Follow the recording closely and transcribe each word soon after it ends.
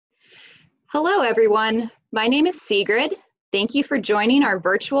Hello, everyone. My name is Sigrid. Thank you for joining our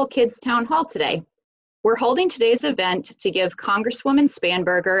virtual Kids Town Hall today. We're holding today's event to give Congresswoman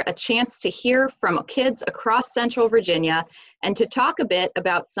Spanberger a chance to hear from kids across Central Virginia and to talk a bit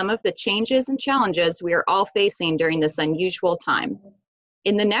about some of the changes and challenges we are all facing during this unusual time.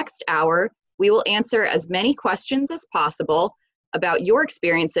 In the next hour, we will answer as many questions as possible about your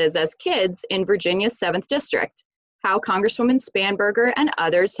experiences as kids in Virginia's 7th District, how Congresswoman Spanberger and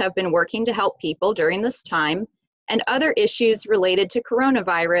others have been working to help people during this time, and other issues related to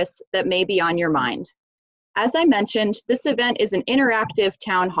coronavirus that may be on your mind. As I mentioned, this event is an interactive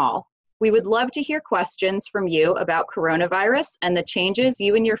town hall. We would love to hear questions from you about coronavirus and the changes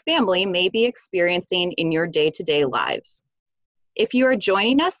you and your family may be experiencing in your day-to-day lives. If you are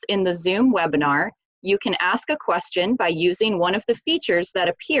joining us in the Zoom webinar, you can ask a question by using one of the features that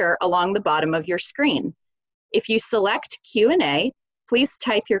appear along the bottom of your screen. If you select Q&A, please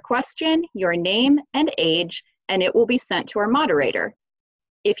type your question, your name, and age, and it will be sent to our moderator.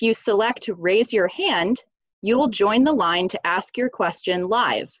 If you select Raise Your Hand, you will join the line to ask your question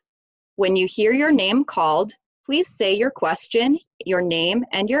live. When you hear your name called, please say your question, your name,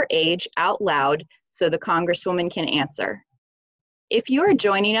 and your age out loud so the Congresswoman can answer. If you are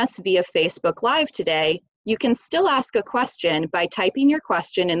joining us via Facebook Live today, you can still ask a question by typing your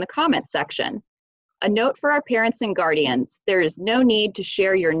question in the comment section. A note for our parents and guardians, there is no need to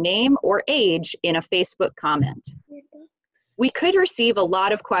share your name or age in a Facebook comment. We could receive a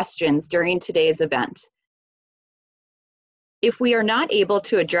lot of questions during today's event. If we are not able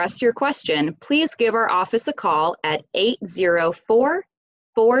to address your question, please give our office a call at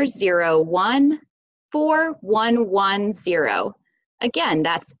 804-401-4110. Again,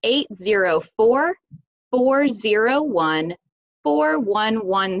 that's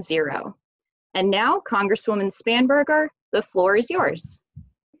 804-401-4110. And now, Congresswoman Spanberger, the floor is yours.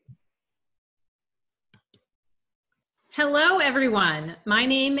 Hello, everyone. My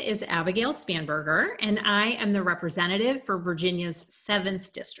name is Abigail Spanberger, and I am the representative for Virginia's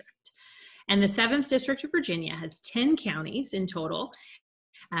 7th District. And the 7th District of Virginia has 10 counties in total.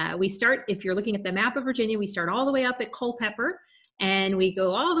 We start, if you're looking at the map of Virginia, we start all the way up at Culpeper, and we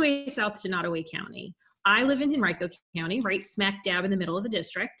go all the way south to Nottoway County. I live in Henrico County, right smack dab in the middle of the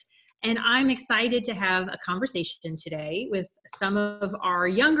district. And I'm excited to have a conversation today with some of our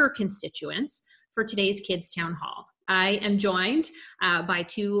younger constituents for today's Kids Town Hall. I am joined by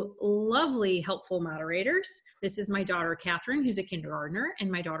two lovely, helpful moderators. This is my daughter, Catherine, who's a kindergartner,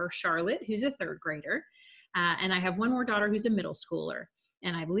 and my daughter, Charlotte, who's a 3rd grader. And I have one more daughter who's a middle schooler,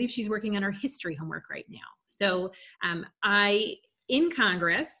 and I believe she's working on her history homework right now. So in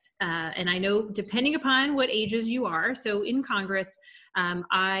Congress, and I know depending upon what ages you are, so in Congress,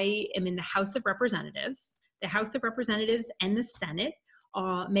 I am in the House of Representatives. The House of Representatives and the Senate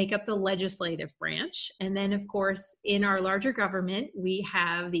make up the legislative branch. And then, of course, in our larger government, we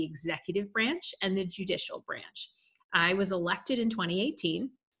have the executive branch and the judicial branch. I was elected in 2018.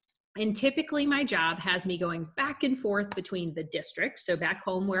 And typically my job has me going back and forth between the district, so back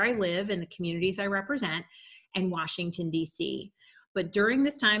home where I live and the communities I represent, and Washington, D.C. But during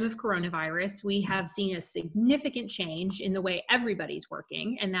this time of coronavirus, we have seen a significant change in the way everybody's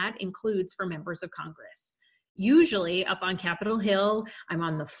working, and that includes for members of Congress. Usually up on Capitol Hill, I'm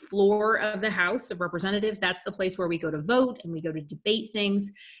on the floor of the House of Representatives. That's the place where we go to vote and we go to debate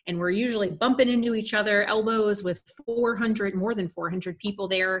things. And we're usually bumping into each other, elbows with more than 400 people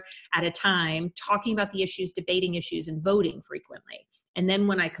there at a time, talking about the issues, debating issues, and voting frequently. And then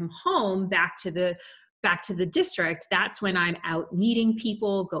when I come home back to the district, that's when I'm out meeting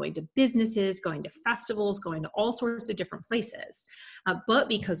people, going to businesses, going to festivals, going to all sorts of different places. But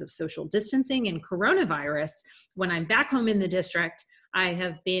because of social distancing and coronavirus, when I'm back home in the district, I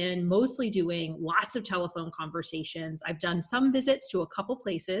have been mostly doing lots of telephone conversations. I've done some visits to a couple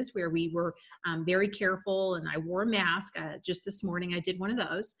places where we were very careful and I wore a mask. Just this morning I did one of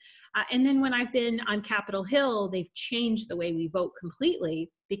those. And then when I've been on Capitol Hill, they've changed the way we vote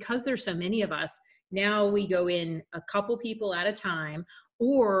completely because there's so many of us. Now we go in a couple people at a time,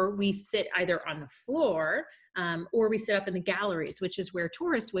 or we sit either on the floor or we sit up in the galleries, which is where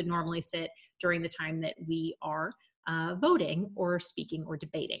tourists would normally sit during the time that we are voting or speaking or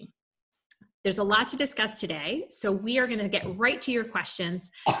debating. There's a lot to discuss today, so we are going to get right to your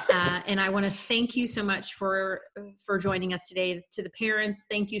questions. And I want to thank you so much for joining us today. To the parents,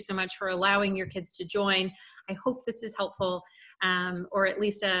 thank you so much for allowing your kids to join. I hope this is helpful, or at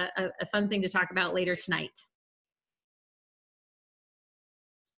least a fun thing to talk about later tonight.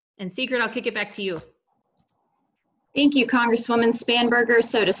 And Sigrid, I'll kick it back to you. Thank you, Congresswoman Spanberger.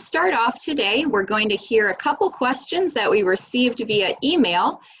 So to start off today, we're going to hear a couple questions that we received via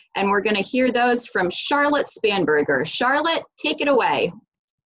email, And we're going to hear those from Charlotte Spanberger. Charlotte, take it away.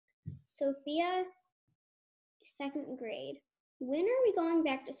 Sophia, 2nd grade. When are we going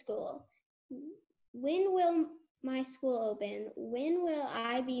back to school? When will my school open? When will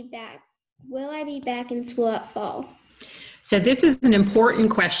I be back? Will I be back in school at fall? So this is an important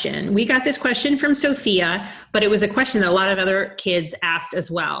question. We got this question from Sophia, but it was a question that a lot of other kids asked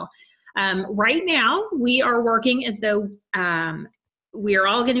as well. Right now, we are working as though we are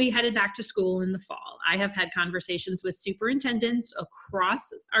all going to be headed back to school in the fall. I have had conversations with superintendents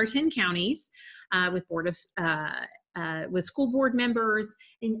across our 10 counties, with school board members,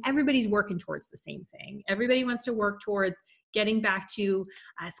 and everybody's working towards the same thing. Everybody wants to work towards getting back to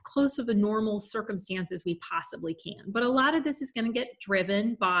as close of a normal circumstance as we possibly can. But a lot of this is going to get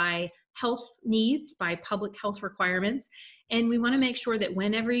driven by health needs, by public health requirements. And we want to make sure that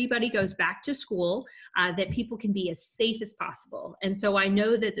when everybody goes back to school, that people can be as safe as possible. And so I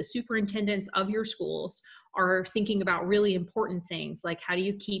know that the superintendents of your schools are thinking about really important things, like how do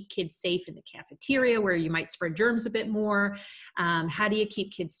you keep kids safe in the cafeteria where you might spread germs a bit more? How do you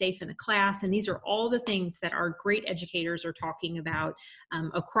keep kids safe in the class? And these are all the things that our great educators are talking about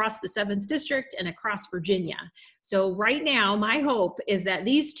across the 7th district and across Virginia. So right now, my hope is that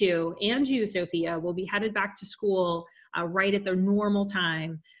these two, and you, Sophia, will be headed back to school right at their normal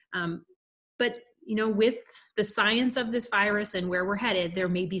time. But you know, with the science of this virus and where we're headed, there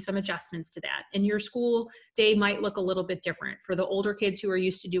may be some adjustments to that. And your school day might look a little bit different. For the older kids who are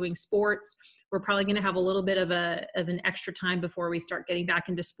used to doing sports, we're probably going to have a little bit of an extra time before we start getting back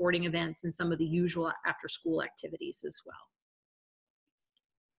into sporting events and some of the usual after school activities as well.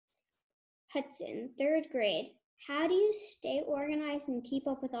 Hudson, 3rd grade. How do you stay organized and keep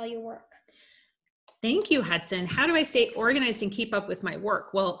up with all your work? Thank you, Hudson. How do I stay organized and keep up with my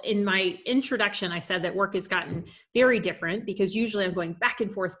work? Well, in my introduction, I said that work has gotten very different because usually I'm going back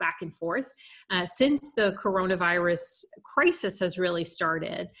and forth. Since the coronavirus crisis has really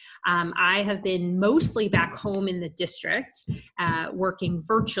started, I have been mostly back home in the district, working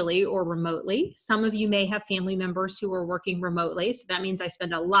virtually or remotely. Some of you may have family members who are working remotely. So that means I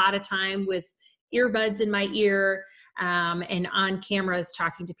spend a lot of time with earbuds in my ear and on cameras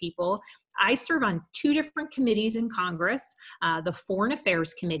talking to people. I serve on 2 different committees in Congress, the Foreign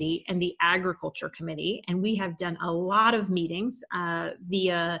Affairs Committee and the Agriculture Committee, and we have done a lot of meetings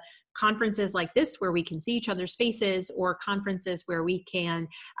via conferences like this where we can see each other's faces, or conferences where we can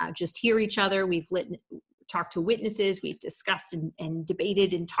just hear each other. We've talked to witnesses, we've discussed and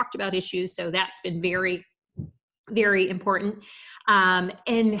debated and talked about issues, so that's been very, very important.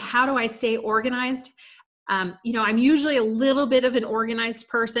 And how do I stay organized? You know, I'm usually a little bit of an organized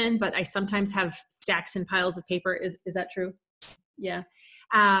person, but I sometimes have stacks and piles of paper. Is that true? Yeah.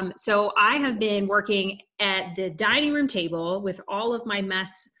 So I have been working at the dining room table with all of my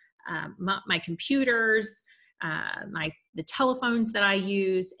mess, my computers, the telephones that I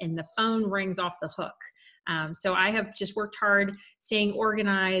use, and the phone rings off the hook. So I have just worked hard staying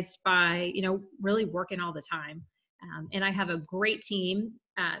organized by, you know, really working all the time. And I have a great team.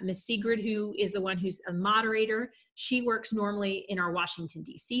 Miss Sigrid, who is the one who's a moderator, she works normally in our Washington,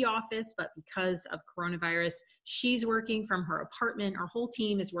 D.C. office, but because of coronavirus, she's working from her apartment. Our whole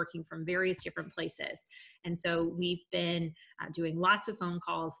team is working from various different places. And so we've been doing lots of phone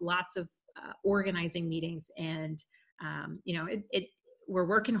calls, lots of organizing meetings, and you know, we're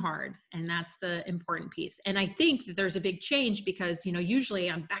working hard, and that's the important piece. And I think that there's a big change because, you know, usually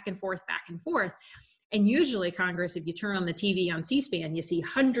I'm back and forth. And usually Congress, if you turn on the TV on C-SPAN, you see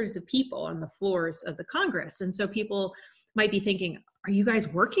hundreds of people on the floors of the Congress. And so people might be thinking, are you guys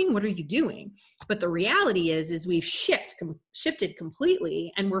working? What are you doing? But the reality is we've shifted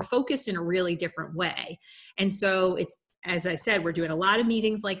completely, and we're focused in a really different way. And so it's, as I said, we're doing a lot of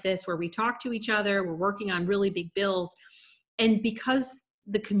meetings like this where we talk to each other, we're working on really big bills. And because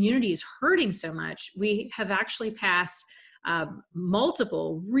the community is hurting so much, we have actually passed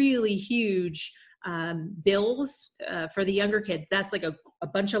multiple really huge bills for the younger kids. That's like a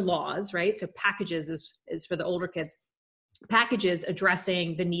bunch of laws, right? So packages is for the older kids. Packages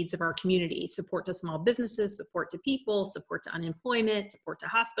addressing the needs of our community, support to small businesses, support to people, support to unemployment, support to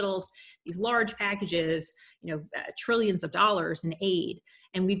hospitals, these large packages, you know, trillions of dollars in aid.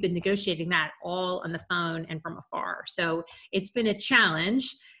 And we've been negotiating that all on the phone and from afar. So it's been a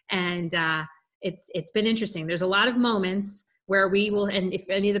challenge, and it's been interesting. There's a lot of moments where we will, and if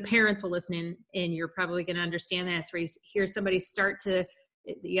any of the parents will listen in, you're probably going to understand this, where you hear somebody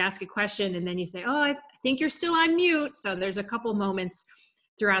you ask a question and then you say, oh, I think you're still on mute. So there's a couple moments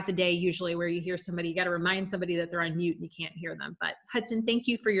throughout the day usually where you hear somebody, you got to remind somebody that they're on mute and you can't hear them. But Hudson, thank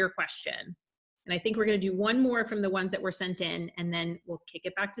you for your question. And I think we're going to do one more from the ones that were sent in, and then we'll kick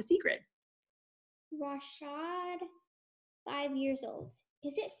it back to Sigrid. Rashad, 5 years old.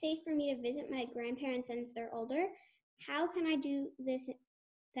 Is it safe for me to visit my grandparents since they're older? How can I do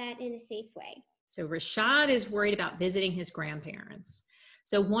that in a safe way? So Rashad is worried about visiting his grandparents.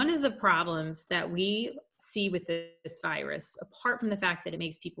 So one of the problems that we see with this virus, apart from the fact that it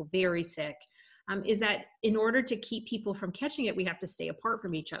makes people very sick, is that in order to keep people from catching it, we have to stay apart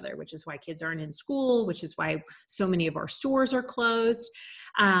from each other, which is why kids aren't in school, which is why so many of our stores are closed.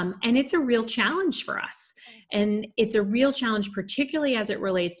 And it's a real challenge for us. And it's a real challenge, particularly as it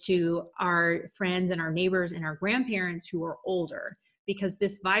relates to our friends and our neighbors and our grandparents who are older, because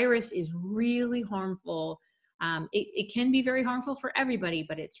this virus is really harmful. It can be very harmful for everybody,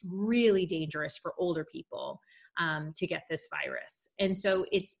 but it's really dangerous for older people to get this virus. And so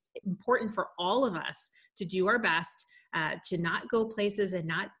it's important for all of us to do our best to not go places and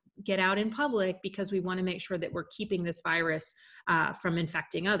not get out in public, because we want to make sure that we're keeping this virus from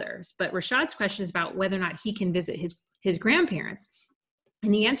infecting others. But Rashad's question is about whether or not he can visit his grandparents.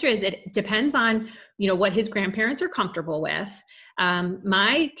 And the answer is it depends on, what his grandparents are comfortable with.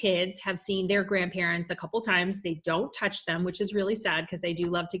 My kids have seen their grandparents a couple times. They don't touch them, which is really sad because they do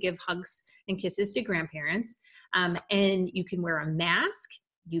love to give hugs and kisses to grandparents. And you can wear a mask,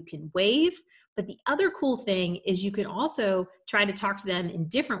 you can wave. But the other cool thing is you can also try to talk to them in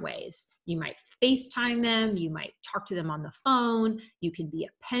different ways. You might FaceTime them, you might talk to them on the phone, you can be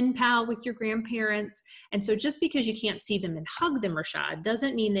a pen pal with your grandparents. And so just because you can't see them and hug them, Rashad,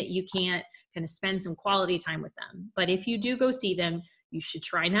 doesn't mean that you can't kind of spend some quality time with them. But if you do go see them, you should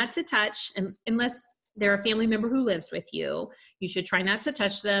try not to touch, and unless they're a family member who lives with you, you should try not to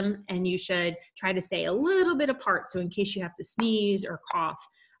touch them, and you should try to stay a little bit apart. So in case you have to sneeze or cough,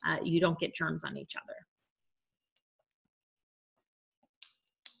 you don't get germs on each other.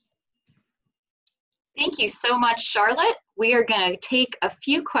 Thank you so much, Charlotte. We are going to take a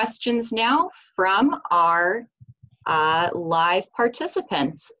few questions now from our live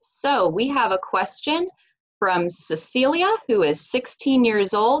participants. So we have a question from Cecilia, who is 16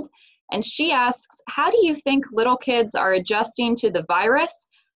 years old, and she asks, how do you think little kids are adjusting to the virus?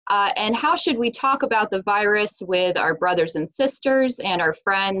 And how should we talk about the virus with our brothers and sisters and our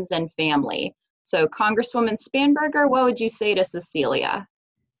friends and family? So Congresswoman Spanberger, what would you say to Cecilia?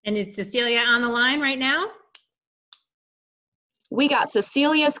 And is Cecilia on the line right now? We got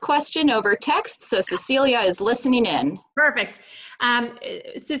Cecilia's question over text, so Cecilia is listening in. Perfect.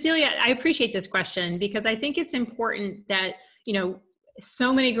 Cecilia, I appreciate this question because I think it's important that,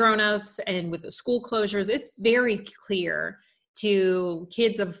 so many grown-ups and with the school closures, it's very clear to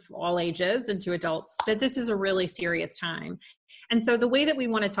kids of all ages and to adults that this is a really serious time. And so the way that we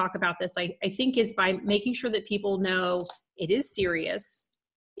want to talk about this, I think, is by making sure that people know it is serious.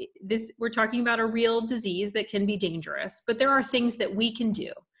 We're talking about a real disease that can be dangerous, but there are things that we can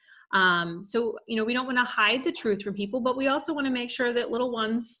do. So, we don't want to hide the truth from people, but we also want to make sure that little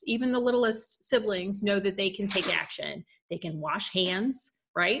ones, even the littlest siblings, know that they can take action. They can wash hands,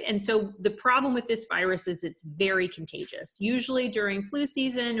 right? And so the problem with this virus is it's very contagious. Usually during flu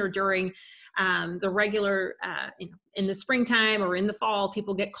season or during the regular, in the springtime or in the fall,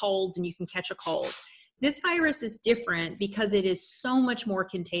 people get colds and you can catch a cold. This virus is different because it is so much more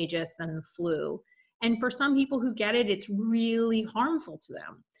contagious than the flu. And for some people who get it, it's really harmful to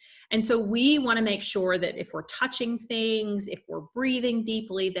them. And so we want to make sure that if we're touching things, if we're breathing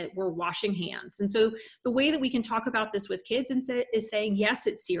deeply, that we're washing hands. And so the way that we can talk about this with kids is saying, yes,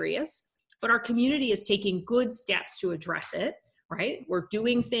 it's serious, but our community is taking good steps to address it, right? We're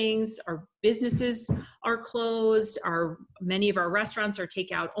doing things, our businesses are closed, many of our restaurants are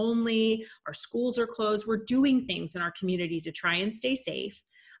takeout only, our schools are closed. We're doing things in our community to try and stay safe.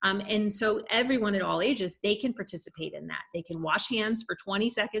 And so everyone at all ages, they can participate in that. They can wash hands for 20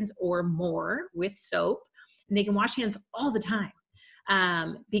 seconds or more with soap, and they can wash hands all the time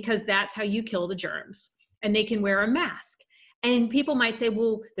because that's how you kill the germs. And they can wear a mask. And people might say,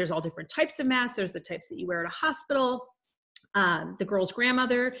 well, there's all different types of masks. There's the types that you wear at a hospital. The girl's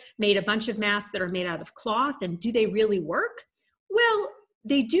grandmother made a bunch of masks that are made out of cloth, and do they really work? Well,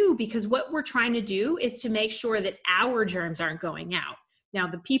 they do, because what we're trying to do is to make sure that our germs aren't going out. Now,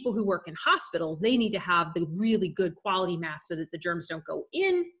 the people who work in hospitals, they need to have the really good quality masks so that the germs don't go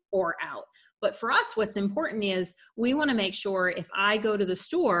in or out. But for us, what's important is we want to make sure if I go to the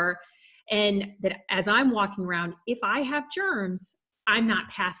store and that as I'm walking around, if I have germs, I'm not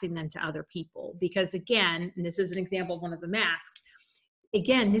passing them to other people. Because again, and this is an example of one of the masks,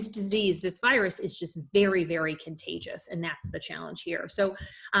 again, this disease, this virus is just very, very contagious. And that's the challenge here. So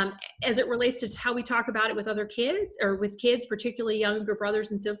as it relates to how we talk about it with other kids, or with kids, particularly younger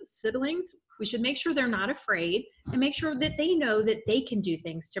brothers and siblings, we should make sure they're not afraid, and make sure that they know that they can do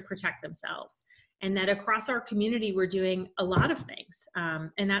things to protect themselves. And that across our community, we're doing a lot of things.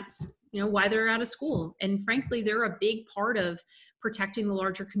 And that's, why they're out of school. And frankly, they're a big part of protecting the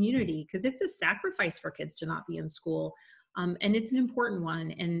larger community, because it's a sacrifice for kids to not be in school. And it's an important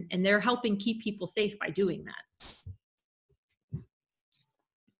one, and they're helping keep people safe by doing that.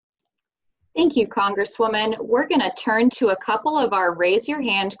 Thank you, Congresswoman. We're going to turn to a couple of our raise your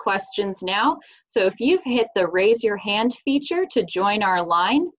hand questions now. So if you've hit the raise your hand feature to join our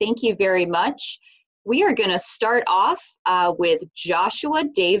line, thank you very much. We are going to start off with Joshua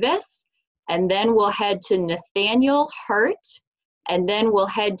Davis, and then we'll head to Nathaniel Hurt, and then we'll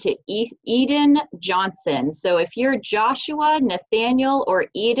head to Eden Johnson. So if you're Joshua, Nathaniel, or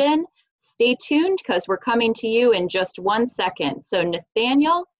Eden, stay tuned because we're coming to you in just 1 second. So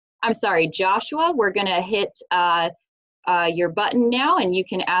Joshua, we're gonna hit your button now, and you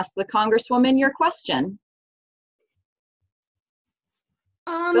can ask the Congresswoman your question.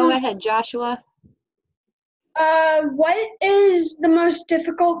 Go ahead, Joshua. What is the most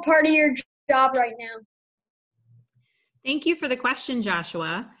difficult part of your job right now? Thank you for the question,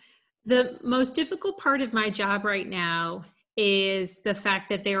 Joshua. The most difficult part of my job right now is the fact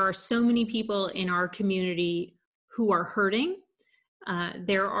that there are so many people in our community who are hurting.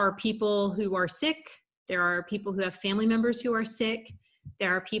 There are people who are sick. There are people who have family members who are sick.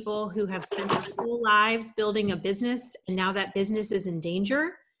 There are people who have spent their whole lives building a business, and now that business is in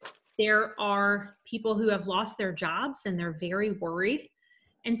danger. There are people who have lost their jobs, and they're very worried.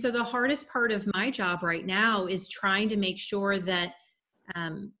 And so the hardest part of my job right now is trying to make sure that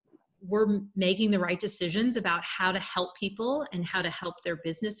we're making the right decisions about how to help people and how to help their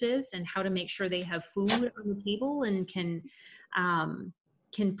businesses and how to make sure they have food on the table and can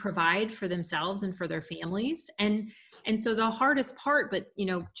provide for themselves and for their families. And so the hardest part, but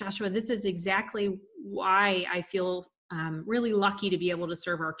Joshua, this is exactly why I feel really lucky to be able to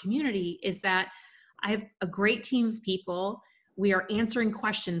serve our community, is that I have a great team of people. We are answering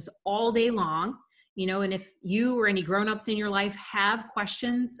questions all day long, and if you or any grownups in your life have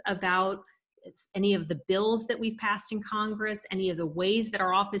questions about any of the bills that we've passed in Congress, any of the ways that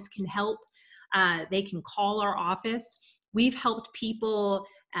our office can help, they can call our office. We've helped people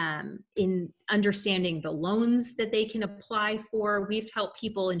in understanding the loans that they can apply for. We've helped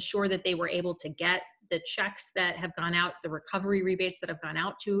people ensure that they were able to get the checks that have gone out, the recovery rebates that have gone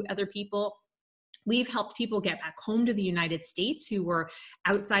out to other people. We've helped people get back home to the United States who were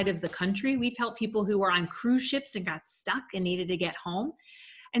outside of the country. We've helped people who were on cruise ships and got stuck and needed to get home.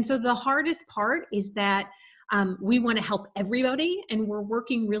 And so the hardest part is that we want to help everybody, and we're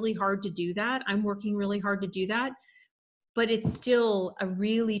working really hard to do that. I'm working really hard to do that, but it's still a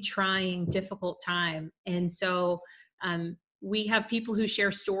really trying, difficult time. And so we have people who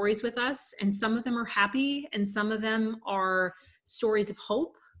share stories with us, and some of them are happy and some of them are stories of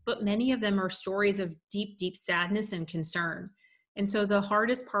hope, but many of them are stories of deep, deep sadness and concern. And so the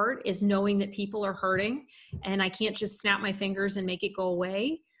hardest part is knowing that people are hurting, and I can't just snap my fingers and make it go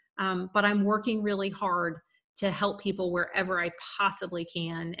away. But I'm working really hard to help people wherever I possibly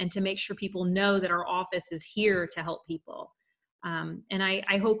can, and to make sure people know that our office is here to help people. And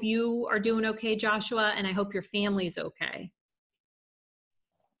I hope you are doing okay, Joshua, and I hope your family's okay.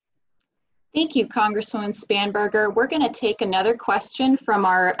 Thank you, Congresswoman Spanberger. We're going to take another question from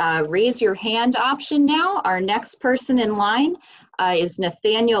our raise your hand option now. Our next person in line is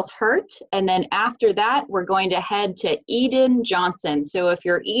Nathaniel Hurt, and then after that, we're going to head to Eden Johnson. So if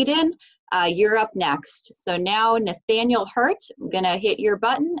you're Eden, you're up next. So now, Nathaniel Hurt, I'm going to hit your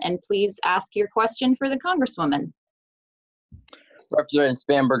button, and please ask your question for the Congresswoman. Representative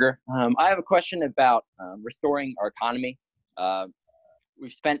Spanberger, I have a question about restoring our economy.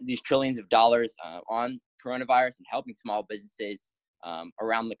 We've spent these trillions of dollars on coronavirus and helping small businesses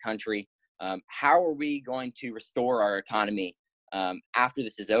around the country. How are we going to restore our economy after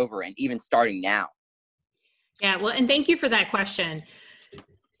this is over, and even starting now? Yeah, well, and thank you for that question.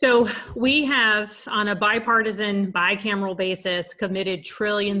 So we have, on a bipartisan, bicameral basis, committed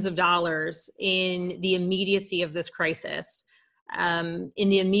trillions of dollars in the immediacy of this crisis. In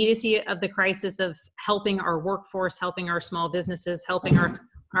the immediacy of the crisis of helping our workforce, helping our small businesses, helping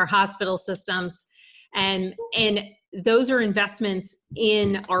our hospital systems. And those are investments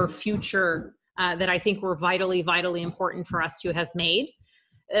in our future that I think were vitally, vitally important for us to have made.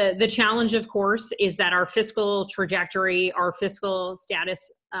 The challenge, of course, is that our fiscal trajectory, our fiscal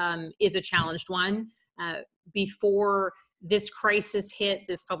status is a challenged one. Before this crisis hit,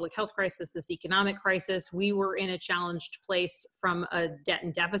 this public health crisis, this economic crisis, we were in a challenged place from a debt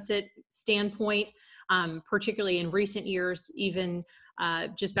and deficit standpoint, particularly in recent years. Even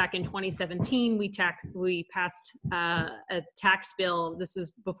just back in 2017, we passed a tax bill. This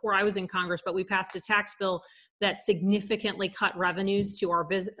is before I was in Congress, but we passed a tax bill that significantly cut revenues to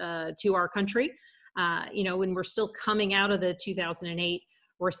our country. When we're still coming out of the 2008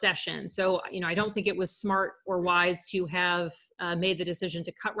 recession. So, I don't think it was smart or wise to have made the decision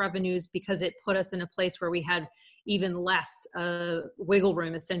to cut revenues, because it put us in a place where we had even less wiggle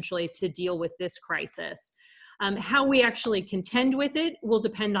room, essentially, to deal with this crisis. How we actually contend with it will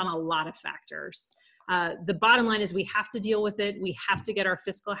depend on a lot of factors. The bottom line is we have to deal with it. We have to get our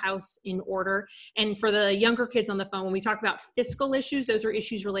fiscal house in order. And for the younger kids on the phone, when we talk about fiscal issues, those are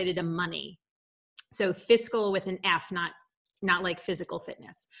issues related to money. So fiscal with an F, not like physical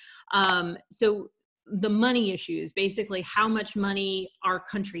fitness. So the money issues, basically how much money our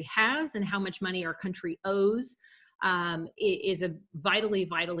country has and how much money our country owes, is a vitally,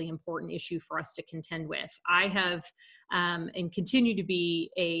 vitally important issue for us to contend with. I have and continue to be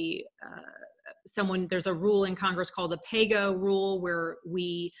there's a rule in Congress called the PAYGO rule, where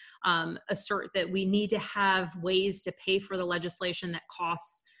we assert that we need to have ways to pay for the legislation that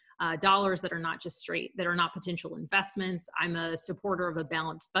costs dollars that are not potential investments. I'm a supporter of a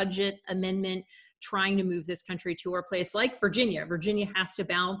balanced budget amendment, trying to move this country to a place like Virginia. Virginia has to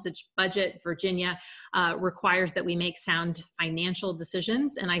balance its budget. Virginia requires that we make sound financial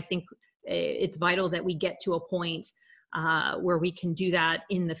decisions. And I think it's vital that we get to a point where we can do that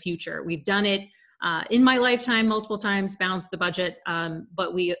in the future. We've done it in my lifetime multiple times, balanced the budget,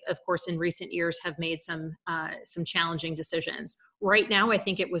 but we, of course, in recent years have made some challenging decisions. Right now, I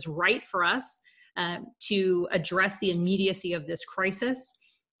think it was right for us to address the immediacy of this crisis.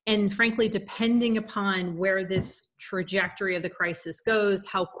 And frankly, depending upon where this trajectory of the crisis goes,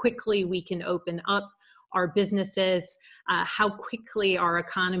 how quickly we can open up our businesses, how quickly our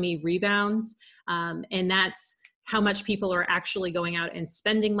economy rebounds, and that's how much people are actually going out and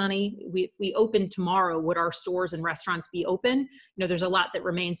spending money. If we open tomorrow, would our stores and restaurants be open? There's a lot that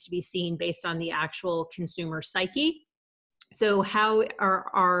remains to be seen based on the actual consumer psyche. So how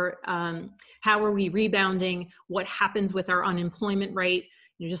are we rebounding? What happens with our unemployment rate?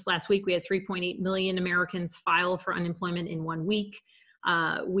 Just last week, we had 3.8 million Americans file for unemployment in 1 week.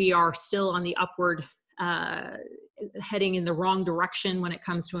 We are still on the upward, heading in the wrong direction when it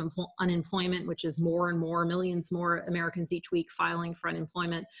comes to unemployment, which is more and more, millions more Americans each week filing for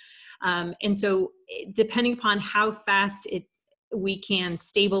unemployment. And so depending upon how fast we can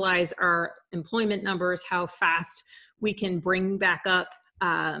stabilize our employment numbers, how fast we can bring back up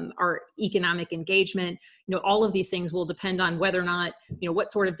our economic engagement, all of these things will depend on whether or not,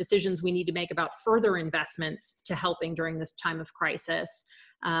 what sort of decisions we need to make about further investments to helping during this time of crisis.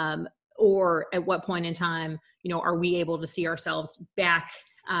 Or at what point in time, are we able to see ourselves back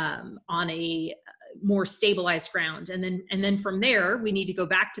on a more stabilized ground? And then from there, we need to go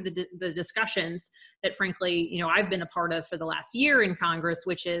back to the discussions that, frankly, I've been a part of for the last year in Congress,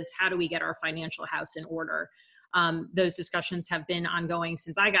 which is how do we get our financial house in order? Those discussions have been ongoing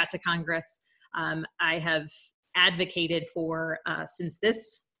since I got to Congress. I have advocated for, since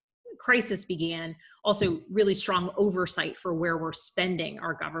this crisis began, also really strong oversight for where we're spending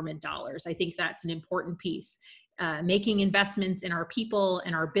our government dollars. I think that's an important piece. Making investments in our people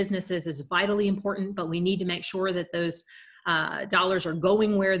and our businesses is vitally important, but we need to make sure that those dollars are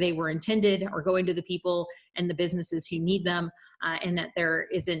going where they were intended, are going to the people and the businesses who need them, and that there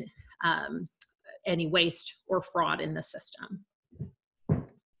isn't any waste or fraud in the system.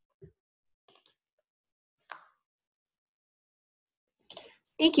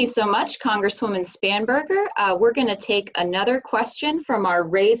 Thank you so much, Congresswoman Spanberger. We're going to take another question from our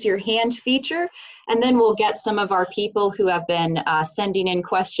Raise Your Hand feature, and then we'll get some of our people who have been sending in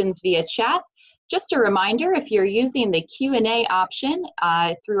questions via chat. Just a reminder, if you're using the Q&A option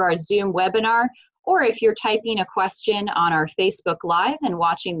through our Zoom webinar, or if you're typing a question on our Facebook Live and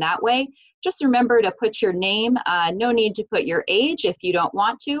watching that way, just remember to put your name. No need to put your age if you don't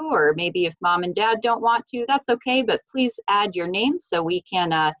want to, or maybe if mom and dad don't want to, that's okay, but please add your name so we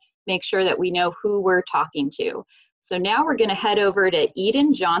can make sure that we know who we're talking to. So now we're gonna head over to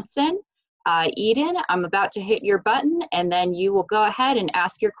Eden Johnson. Eden, I'm about to hit your button, and then you will go ahead and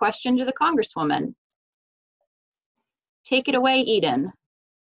ask your question to the Congresswoman. Take it away, Eden.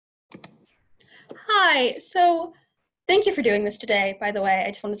 Hi, so thank you for doing this today, by the way. I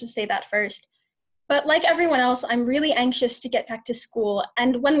just wanted to say that first. But like everyone else, I'm really anxious to get back to school,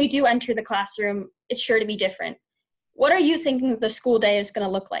 and when we do enter the classroom, it's sure to be different. What are you thinking the school day is going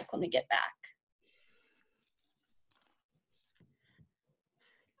to look like when we get back?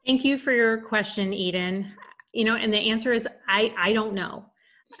 Thank you for your question, Eden. And the answer is I don't know.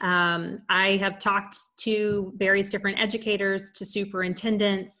 I have talked to various different educators, to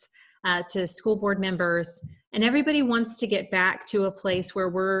superintendents, to school board members, and everybody wants to get back to a place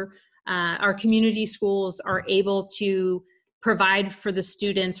where our community schools are able to provide for the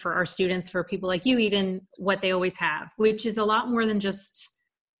students, for our students, for people like you, Eden, what they always have, which is a lot more than just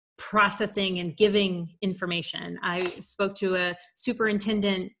processing and giving information. I spoke to a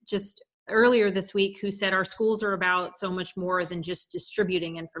superintendent just earlier this week who said our schools are about so much more than just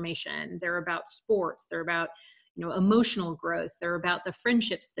distributing information. They're about sports. They're about emotional growth. They're about the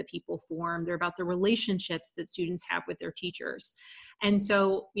friendships that people form. They're about the relationships that students have with their teachers. And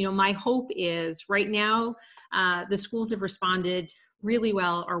so, my hope is right now, the schools have responded really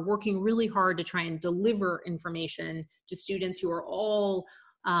well, are working really hard to try and deliver information to students who are all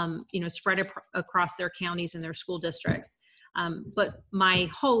spread across their counties and their school districts. But my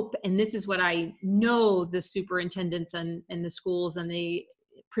hope, and this is what I know the superintendents and the schools and the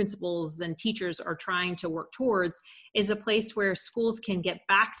principals and teachers are trying to work towards, is a place where schools can get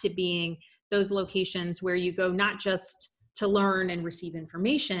back to being those locations where you go not just to learn and receive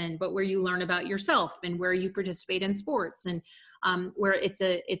information, but where you learn about yourself and where you participate in sports, and where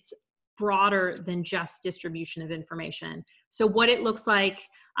it's broader than just distribution of information. So what it looks like,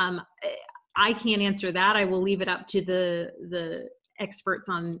 I can't answer that. I will leave it up to the experts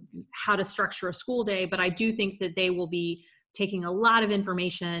on how to structure a school day, but I do think that they will be taking a lot of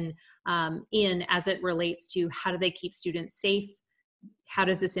information in as it relates to how do they keep students safe, how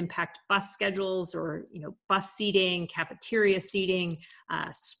does this impact bus schedules or bus seating, cafeteria seating,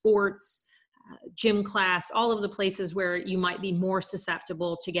 sports, gym class, all of the places where you might be more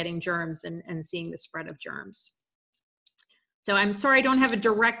susceptible to getting germs and seeing the spread of germs. So I'm sorry I don't have a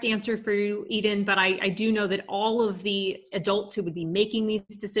direct answer for you, Eden, but I do know that all of the adults who would be making these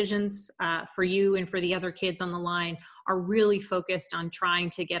decisions for you and for the other kids on the line are really focused on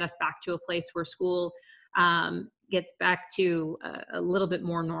trying to get us back to a place where school gets back to a little bit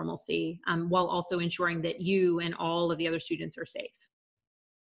more normalcy, while also ensuring that you and all of the other students are safe.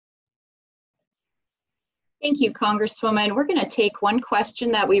 Thank you, Congresswoman. We're going to take one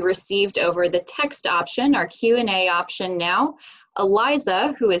question that we received over the text option, our Q&A option now.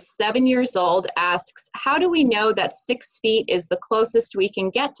 Eliza, who is 7 years old, asks, how do we know that 6 feet is the closest we can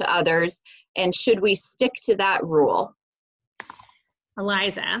get to others, and should we stick to that rule?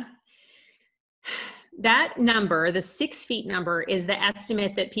 Eliza, that number, the 6 feet number, is the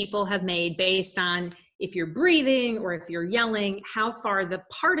estimate that people have made based on if you're breathing or if you're yelling, how far the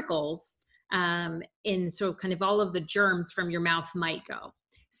particles in so kind of all of the germs from your mouth might go.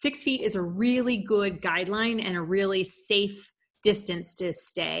 6 feet is a really good guideline and a really safe distance to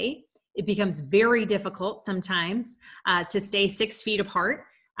stay. It becomes very difficult sometimes to stay 6 feet apart.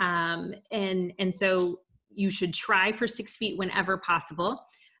 And so you should try for 6 feet whenever possible.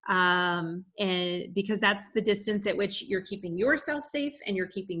 And because that's the distance at which you're keeping yourself safe and you're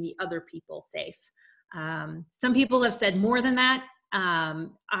keeping the other people safe. Some people have said more than that.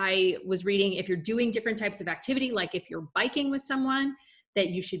 I was reading if you're doing different types of activity, like if you're biking with someone, that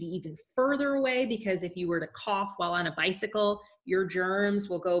you should be even further away, because if you were to cough while on a bicycle, your germs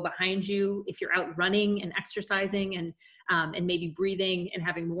will go behind you. If you're out running and exercising and maybe breathing and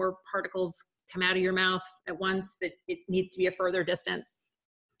having more particles come out of your mouth at once, that it needs to be a further distance.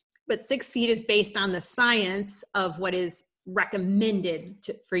 But 6 feet is based on the science of what is recommended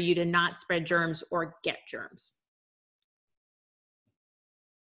for you to not spread germs or get germs.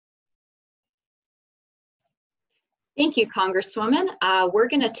 Thank you, Congresswoman. We're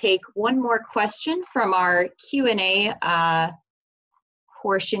going to take one more question from our Q&A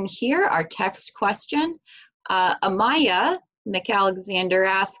portion here, our text question. Amaya McAlexander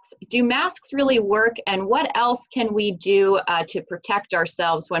asks, do masks really work, and what else can we do to protect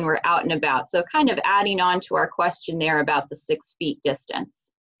ourselves when we're out and about? So kind of adding on to our question there about the 6 feet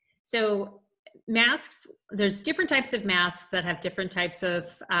distance. So masks, there's different types of masks that have different types of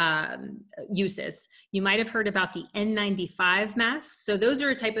uses. You might have heard about the N95 masks. So those are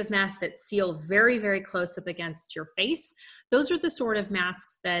a type of mask that seal very, very close up against your face. Those are the sort of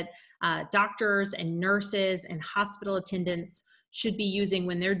masks that doctors and nurses and hospital attendants should be using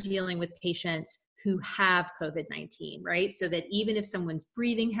when they're dealing with patients who have COVID-19, right? So that even if someone's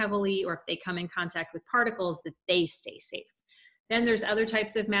breathing heavily or if they come in contact with particles, that they stay safe. Then there's other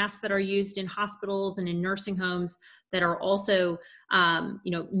types of masks that are used in hospitals and in nursing homes that are also,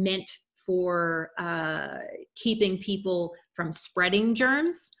 meant for keeping people from spreading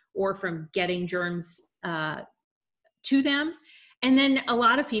germs or from getting germs to them. And then a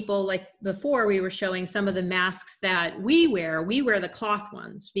lot of people, like before we were showing some of the masks that we wear the cloth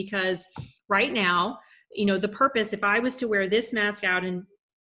ones, because right now, the purpose, if I was to wear this mask out in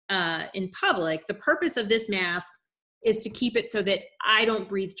public, the purpose of this mask is to keep it so that I don't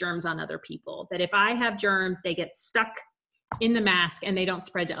breathe germs on other people. That if I have germs, they get stuck in the mask and they don't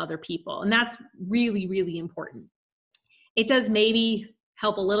spread to other people. And that's really, really important. It does maybe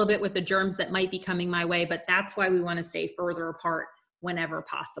help a little bit with the germs that might be coming my way, but that's why we want to stay further apart whenever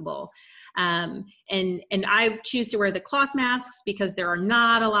possible. And I choose to wear the cloth masks because there are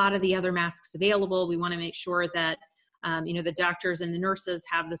not a lot of the other masks available. We want to make sure that the doctors and the nurses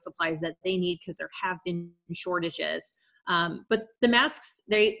have the supplies that they need, because there have been shortages. But the masks,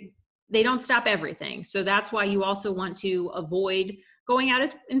 they don't stop everything. So that's why you also want to avoid going out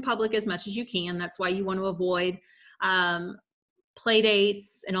in public as much as you can. That's why you want to avoid play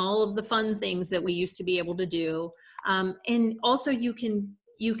dates and all of the fun things that we used to be able to do. And also you can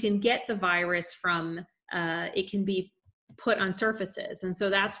get the virus from, it can be put on surfaces. And so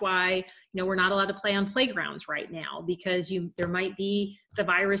that's why, we're not allowed to play on playgrounds right now, because there might be the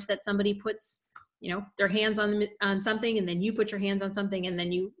virus that somebody puts, their hands on something, and then you put your hands on something, and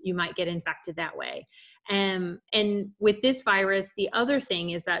then you might get infected that way. And with this virus, the other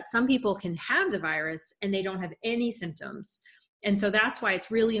thing is that some people can have the virus and they don't have any symptoms. And so that's why it's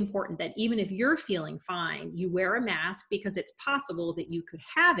really important that even if you're feeling fine, you wear a mask, because it's possible that you could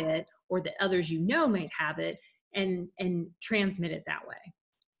have it, or that others might have it, and transmit it that way.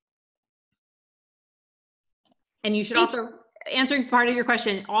 And you should also, answering part of your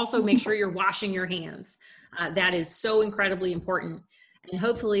question, also make sure you're washing your hands. That is so incredibly important. And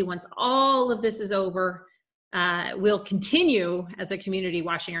hopefully once all of this is over, we'll continue as a community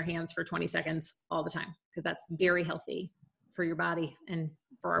washing our hands for 20 seconds all the time, because that's very healthy for your body and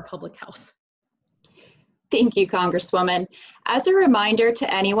for our public health. Thank you, Congresswoman. As a reminder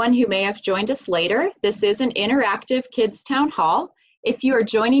to anyone who may have joined us later, this is an interactive Kids Town Hall. If you are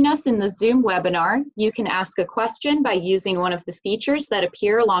joining us in the Zoom webinar, you can ask a question by using one of the features that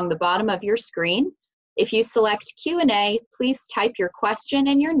appear along the bottom of your screen. If you select Q&A, please type your question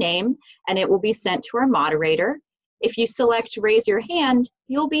and your name, and it will be sent to our moderator. If you select Raise Your Hand,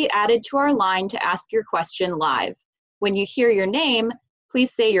 you'll be added to our line to ask your question live. When you hear your name,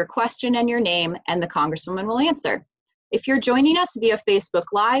 please say your question and your name, and the Congresswoman will answer. If you're joining us via Facebook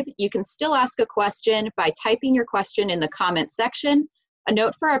Live, you can still ask a question by typing your question in the comment section. A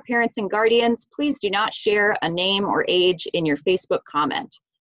note for our parents and guardians, please do not share a name or age in your Facebook comment.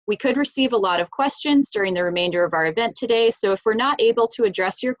 We could receive a lot of questions during the remainder of our event today, so if we're not able to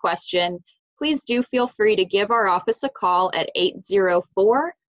address your question, please do feel free to give our office a call at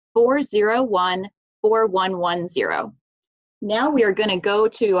 804-401-4110. Now we are going to go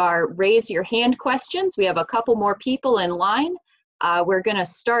to our raise your hand questions. We have a couple more people in line. We're going to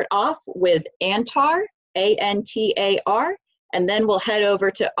start off with Antar, A-N-T-A-R, and then we'll head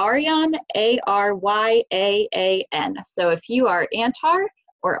over to Aryan, A-R-Y-A-A-N. So if you are Antar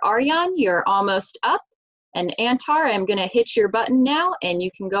or Aryan, you're almost up. And Antar, I'm going to hit your button now, and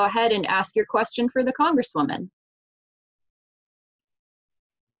you can go ahead and ask your question for the Congresswoman.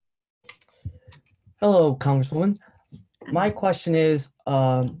 Hello, Congresswoman. My question is,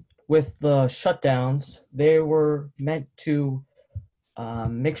 with the shutdowns, they were meant to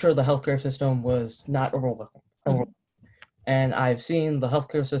make sure the healthcare system was not overwhelmed. And I've seen the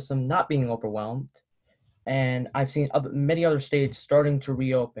healthcare system not being overwhelmed, and I've seen many other states starting to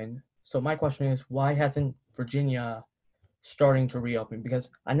reopen. So my question is, why hasn't Virginia starting to reopen? Because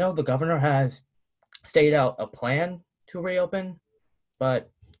I know the governor has stated out a plan to reopen, but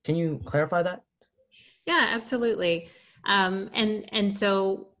can you clarify that? Yeah, absolutely.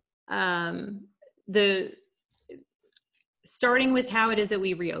 Starting with how it is that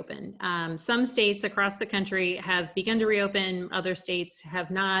we reopen. Some states across the country have begun to reopen, other states have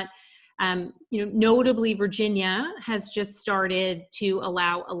not. Notably, Virginia has just started to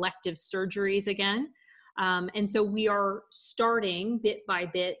allow elective surgeries again. And so we are starting bit by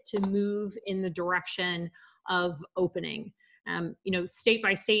bit to move in the direction of opening. State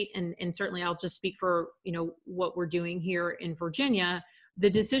by state, and certainly I'll just speak for, what we're doing here in Virginia. The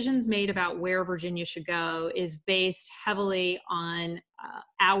decisions made about where Virginia should go is based heavily on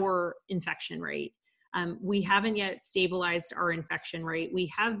our infection rate. We haven't yet stabilized our infection rate.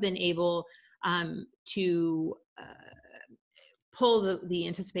 We have been able to pull the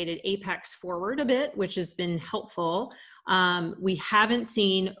anticipated apex forward a bit, which has been helpful. We haven't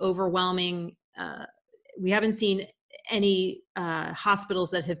seen any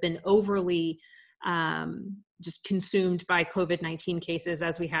hospitals that have been overly just consumed by COVID-19 cases,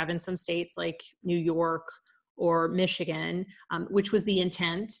 as we have in some states like New York or Michigan, which was the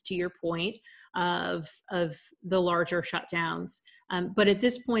intent, to your point, of the larger shutdowns. But at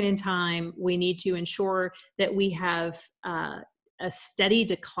this point in time, we need to ensure that we have a steady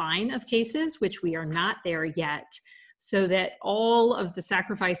decline of cases, which we are not there yet, so that all of the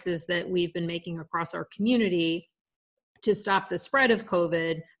sacrifices that we've been making across our community to stop the spread of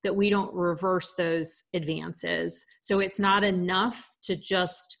COVID, that we don't reverse those advances. So it's not enough to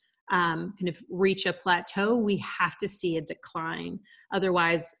just kind of reach a plateau. We have to see a decline.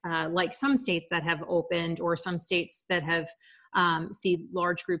 Otherwise, like some states that have opened, or some states that have seen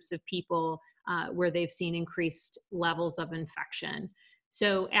large groups of people where they've seen increased levels of infection.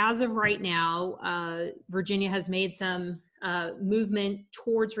 So as of right now, Virginia has made some movement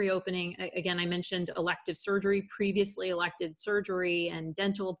towards reopening. Again, I mentioned elective surgery, previously elective surgery and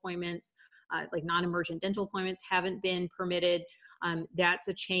dental appointments, like non-emergent dental appointments haven't been permitted. That's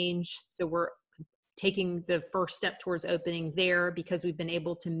a change. So we're taking the first step towards opening there because we've been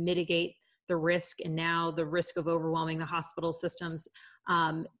able to mitigate the risk, and now the risk of overwhelming the hospital systems,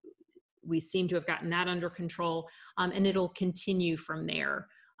 we seem to have gotten that under control, and it'll continue from there.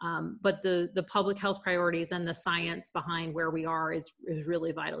 But the public health priorities and the science behind where we are is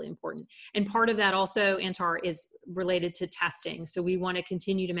really vitally important. And part of that also, Antar, is related to testing. So we want to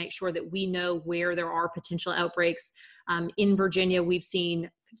continue to make sure that we know where there are potential outbreaks. In Virginia, we've seen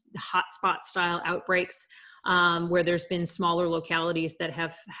hotspot style outbreaks where there's been smaller localities that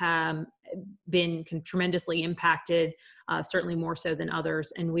have been tremendously impacted, certainly more so than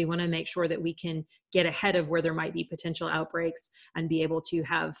others. And we want to make sure that we can get ahead of where there might be potential outbreaks and be able to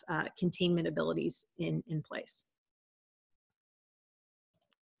have containment abilities in place.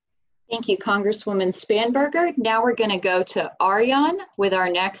 Thank you, Congresswoman Spanberger. Now we're going to go to Ariane with our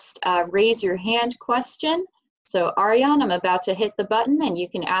next raise your hand question. So Ariane, I'm about to hit the button and you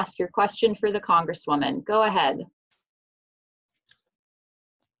can ask your question for the Congresswoman. Go ahead.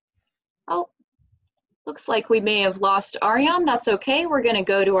 Oh, looks like we may have lost Ariane. That's okay. We're going to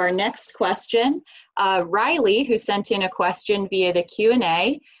go to our next question. Riley, who sent in a question via the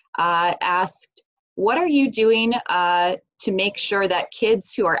Q&A, asked, what are you doing to make sure that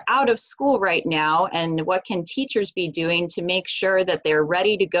kids who are out of school right now, and what can teachers be doing to make sure that they're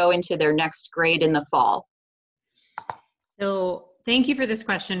ready to go into their next grade in the fall? So thank you for this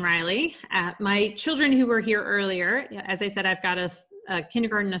question, Riley. My children who were here earlier, as I said, I've got a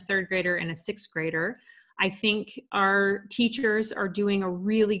kindergarten, a third grader, and a sixth grader. I think our teachers are doing a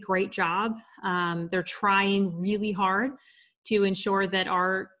really great job. They're trying really hard to ensure that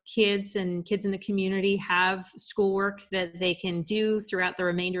our kids and kids in the community have schoolwork that they can do throughout the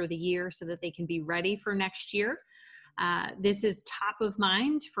remainder of the year so that they can be ready for next year. This is top of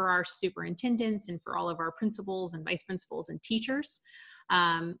mind for our superintendents and for all of our principals and vice principals and teachers.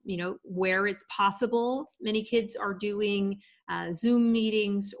 You know, where it's possible, many kids are doing Zoom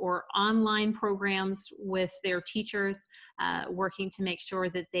meetings or online programs with their teachers, working to make sure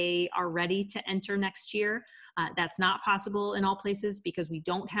that they are ready to enter next year. That's not possible in all places because we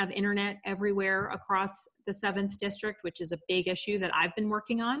don't have internet everywhere across the 7th district, which is a big issue that I've been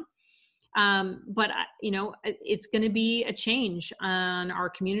working on. But you know, it's going to be a change on our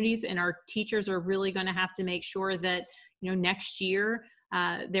communities, and our teachers are really going to have to make sure that, you know, next year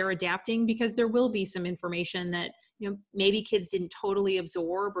they're adapting, because there will be some information that, you know, maybe kids didn't totally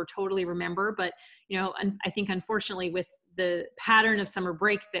absorb or totally remember. But, you know, I think unfortunately with the pattern of summer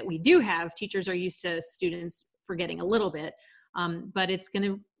break that we do have, teachers are used to students forgetting a little bit. But it's going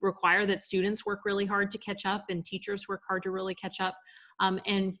to require that students work really hard to catch up and teachers work hard to really catch up.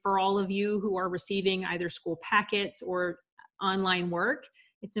 And for all of you who are receiving either school packets or online work,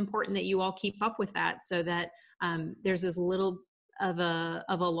 it's important that you all keep up with that so that there's as little of a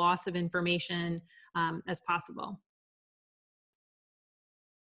loss of information as possible.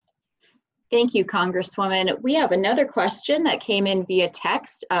 Thank you, Congresswoman. We have another question that came in via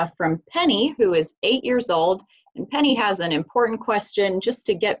text from Penny, who is 8 years old. And Penny has an important question just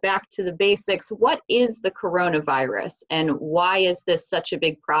to get back to the basics. What is the coronavirus, and why is this such a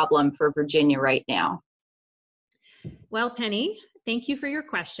big problem for Virginia right now? Well, Penny, thank you for your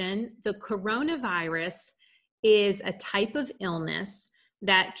question. The coronavirus is a type of illness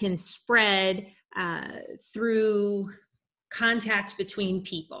that can spread through contact between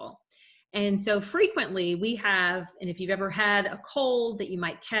people. And so frequently we have, and if you've ever had a cold that you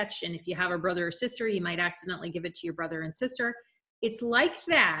might catch, and if you have a brother or sister, you might accidentally give it to your brother and sister. It's like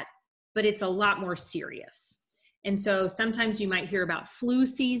that, but it's a lot more serious. And so sometimes you might hear about flu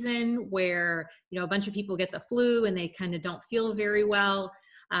season where, you know, a bunch of people get the flu and they kind of don't feel very well.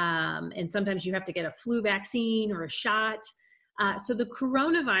 And sometimes you have to get a flu vaccine or a shot. So the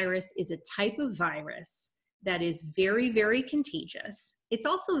coronavirus is a type of virus that is very, very contagious. It's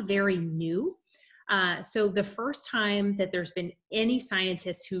also very new. So the first time that there's been any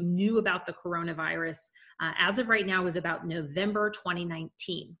scientists who knew about the coronavirus, as of right now, was about November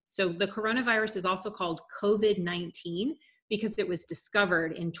 2019. So the coronavirus is also called COVID-19 because it was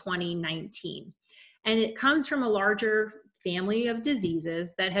discovered in 2019. And it comes from a larger family of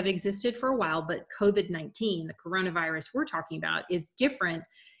diseases that have existed for a while, but COVID-19, the coronavirus we're talking about, is different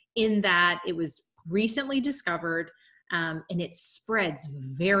in that it was recently discovered, and it spreads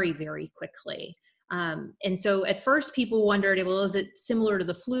very, very quickly. And so at first people wondered, well, is it similar to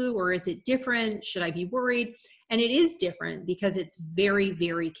the flu or is it different? Should I be worried? And it is different because it's very,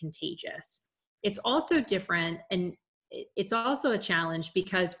 very contagious. It's also different, and it's also a challenge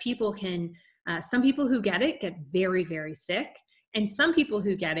because people can, some people who get very, very sick, and some people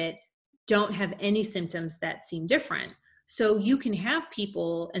who get it don't have any symptoms that seem different. So you can have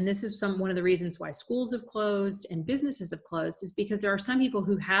people, and this is one of the reasons why schools have closed and businesses have closed, is because there are some people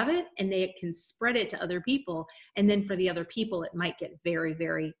who have it and they can spread it to other people. And then for the other people, it might get very,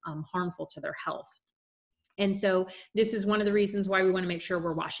 very harmful to their health. And so this is one of the reasons why we want to make sure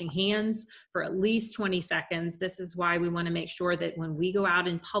we're washing hands for at least 20 seconds. This is why we want to make sure that when we go out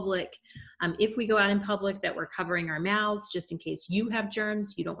in public, if we go out in public, that we're covering our mouths just in case you have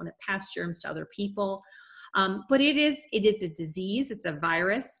germs. You don't want to pass germs to other people. But it is a disease, it's a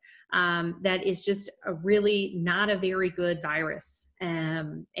virus that is just really not a very good virus.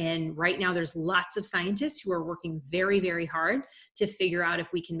 And right now there's lots of scientists who are working very, very hard to figure out if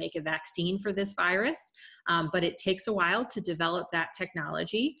we can make a vaccine for this virus. But it takes a while to develop that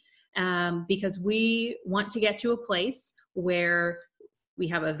technology because we want to get to a place where we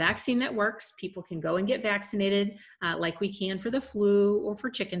have a vaccine that works. People can go and get vaccinated like we can for the flu or for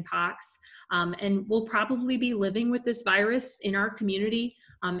chickenpox. And we'll probably be living with this virus in our community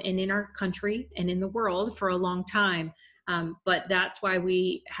and in our country and in the world for a long time. But that's why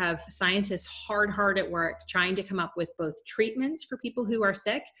we have scientists hard at work trying to come up with both treatments for people who are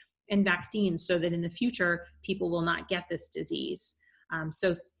sick and vaccines so that in the future, people will not get this disease.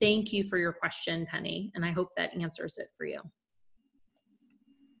 So thank you for your question, Penny, and I hope that answers it for you.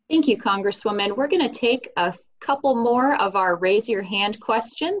 Thank you, Congresswoman. We're going to take a couple more of our raise your hand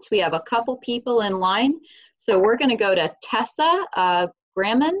questions. We have a couple people in line. So we're going to go to Tessa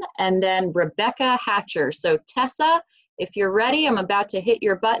Gramman and then Rebecca Hatcher. So Tessa, if you're ready, I'm about to hit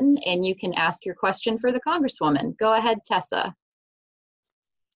your button and you can ask your question for the Congresswoman. Go ahead, Tessa.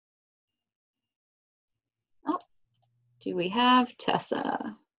 Oh, do we have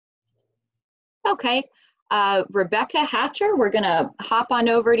Tessa? Okay. Rebecca Hatcher, we're going to hop on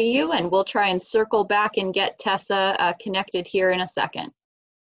over to you and we'll try and circle back and get Tessa connected here in a second.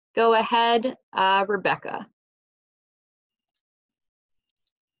 Go ahead, Rebecca.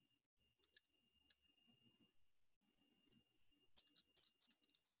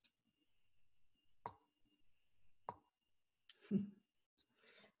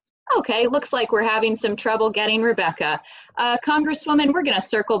 Okay, looks like we're having some trouble getting Rebecca. Congresswoman, we're going to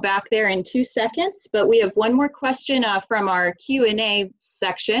circle back there in 2 seconds, but we have one more question from our Q&A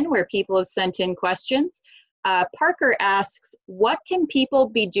section where people have sent in questions. Parker asks, what can people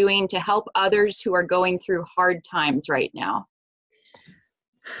be doing to help others who are going through hard times right now?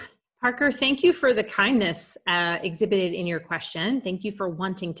 Parker, thank you for the kindness exhibited in your question. Thank you for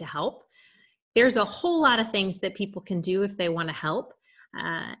wanting to help. There's a whole lot of things that people can do if they want to help.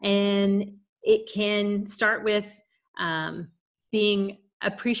 And it can start with being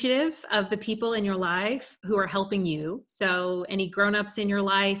appreciative of the people in your life who are helping you. So any grown-ups in your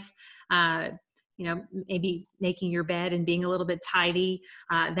life, you know, maybe making your bed and being a little bit tidy,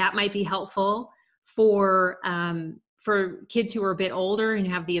 that might be helpful. For kids who are a bit older and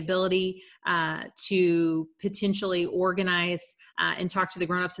have the ability to potentially organize and talk to the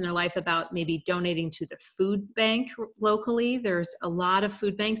grownups in their life about maybe donating to the food bank locally. There's a lot of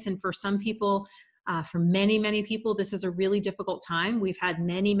food banks, and for some people, for many people, this is a really difficult time. We've had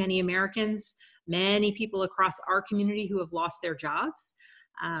many Americans, many people across our community who have lost their jobs.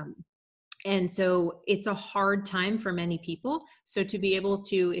 And so it's a hard time for many people. So to be able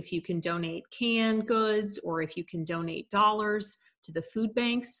to, if you can donate canned goods or if you can donate dollars to the food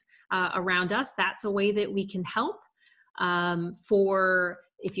banks around us, that's a way that we can help.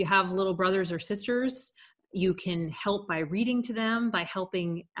 If you have little brothers or sisters, you can help by reading to them, by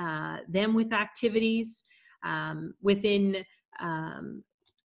helping them with activities within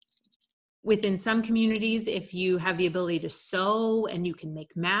within some communities, if you have the ability to sew and you can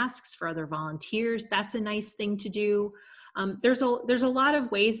make masks for other volunteers, that's a nice thing to do. There's a lot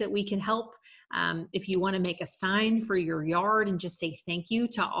of ways that we can help. If you want to make a sign for your yard and just say thank you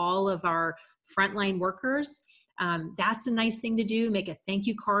to all of our frontline workers, that's a nice thing to do. Make a thank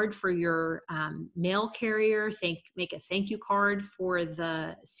you card for your mail carrier. Make a thank you card for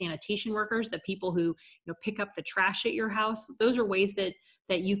the sanitation workers, the people who pick up the trash at your house. Those are ways that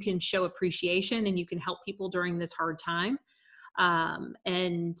you can show appreciation and you can help people during this hard time.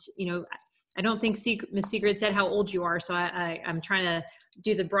 And I don't think Ms. Sigrid said how old you are, so I'm trying to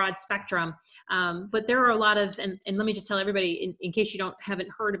do the broad spectrum. But there are a lot of, and let me just tell everybody, in case you haven't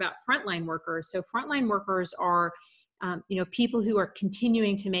heard about frontline workers. So frontline workers are, people who are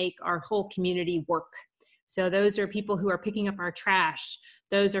continuing to make our whole community work. So those are people who are picking up our trash.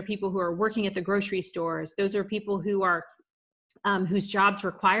 Those are people who are working at the grocery stores. Those are people who are, whose jobs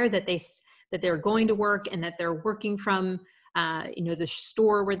require that they're going to work and that they're working from, the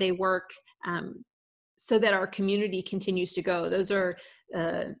store where they work, so that our community continues to go. Those are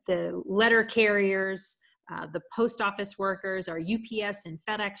the letter carriers, the post office workers, our UPS and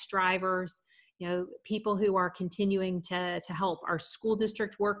FedEx drivers, people who are continuing to help, our school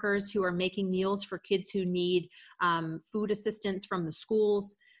district workers who are making meals for kids who need food assistance from the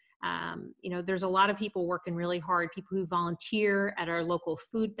schools. There's a lot of people working really hard, people who volunteer at our local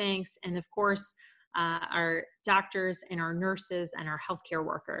food banks, and of course, our doctors and our nurses and our healthcare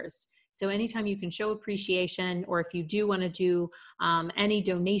workers. So anytime you can show appreciation, or if you do want to do any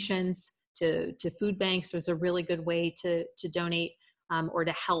donations to food banks, there's a really good way to donate or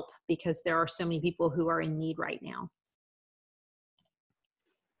to help, because there are so many people who are in need right now.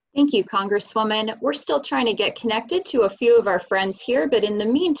 Thank you, Congresswoman. We're still trying to get connected to a few of our friends here, but in the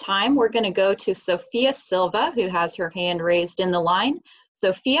meantime, we're going to go to Sophia Silva, who has her hand raised in the line.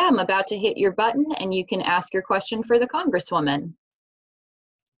 Sophia, I'm about to hit your button and you can ask your question for the Congresswoman.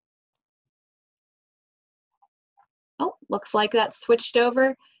 Oh, looks like that switched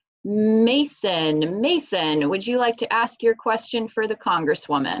over. Mason, would you like to ask your question for the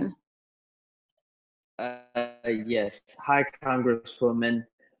Congresswoman? Yes. Hi, Congresswoman.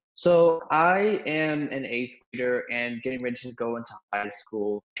 So I am an 8th grader and getting ready to go into high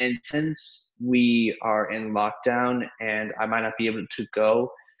school. And since we are in lockdown and I might not be able to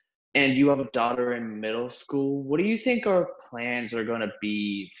go, and you have a daughter in middle school, what do you think our plans are going to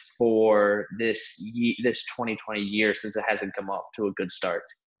be for this 2020 year, since it hasn't come off to a good start?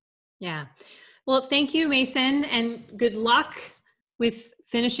 Yeah. Well, thank you, Mason, and good luck with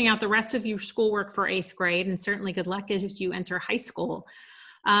finishing out the rest of your schoolwork for 8th grade, and certainly good luck as you enter high school.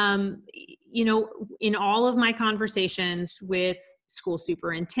 In all of my conversations with school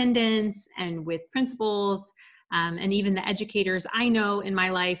superintendents and with principals, and even the educators I know in my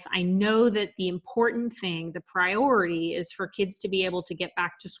life, I know that the important thing, the priority, is for kids to be able to get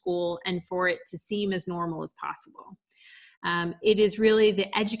back to school and for it to seem as normal as possible. It is really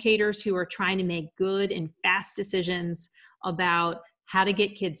the educators who are trying to make good and fast decisions about how to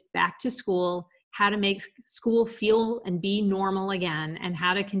get kids back to school, how to make school feel and be normal again, and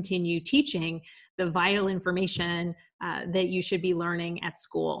how to continue teaching the vital information that you should be learning at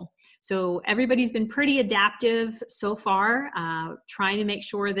school. So everybody's been pretty adaptive so far, trying to make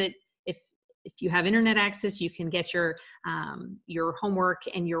sure that if you have internet access, you can get your homework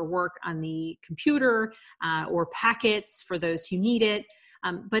and your work on the computer, or packets for those who need it.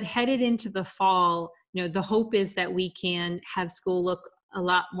 But headed into the fall, the hope is that we can have school look a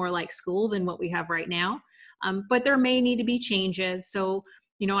lot more like school than what we have right now. But there may need to be changes. So,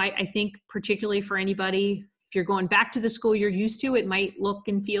 I think particularly for anybody, if you're going back to the school you're used to, it might look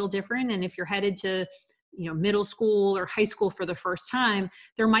and feel different. And if you're headed to middle school or high school for the first time,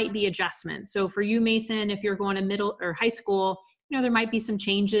 there might be adjustments. So for you, Mason, if you're going to middle or high school, there might be some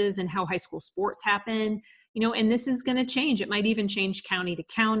changes in how high school sports happen, and this is going to change. It might even change county to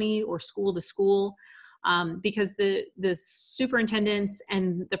county or school to school, because the superintendents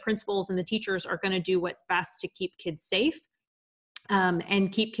and the principals and the teachers are going to do what's best to keep kids safe,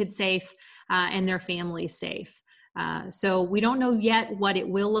 and keep kids safe and their families safe. So we don't know yet what it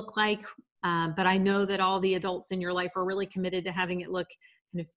will look like. But I know that all the adults in your life are really committed to having it look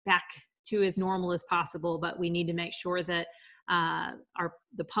kind of back to as normal as possible. But we need to make sure that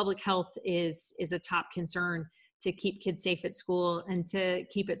the public health is a top concern, to keep kids safe at school and to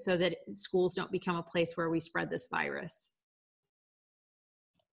keep it so that schools don't become a place where we spread this virus.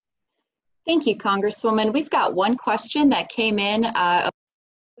 Thank you, Congresswoman. We've got one question that came in, a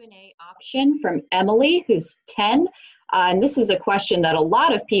Q&A option from Emily, who's 10. And this is a question that a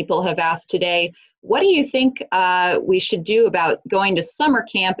lot of people have asked today. what do you think we should do about going to summer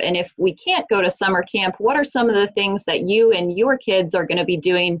camp? And if we can't go to summer camp, what are some of the things that you and your kids are going to be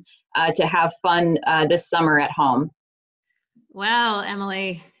doing to have fun this summer at home? Well,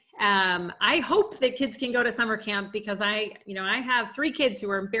 Emily, I hope that kids can go to summer camp because I have 3 kids who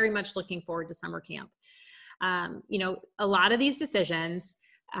are very much looking forward to summer camp. A lot of these decisions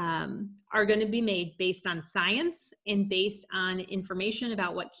are going to be made based on science and based on information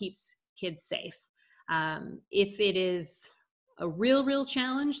about what keeps kids safe. If it is a real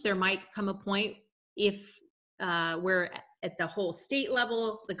challenge, there might come a point if we're at the whole state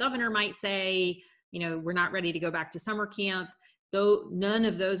level, the governor might say, we're not ready to go back to summer camp. Though none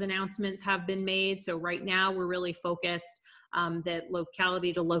of those announcements have been made. So right now we're really focused that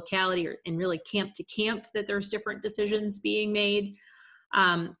locality to locality and really camp to camp, that there's different decisions being made.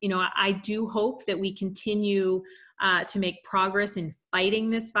 I do hope that we continue to make progress in fighting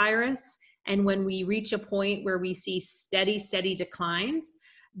this virus. And when we reach a point where we see steady declines,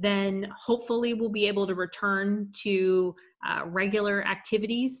 then hopefully we'll be able to return to regular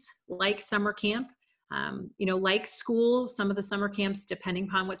activities like summer camp. Like school, some of the summer camps, depending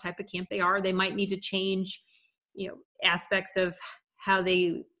upon what type of camp they are, they might need to change, aspects of how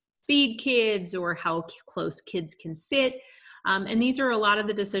they feed kids or how close kids can sit. And these are a lot of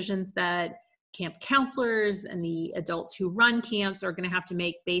the decisions that camp counselors and the adults who run camps are going to have to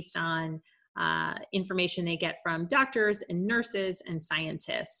make based on information they get from doctors and nurses and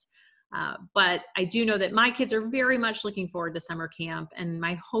scientists. But I do know that my kids are very much looking forward to summer camp, and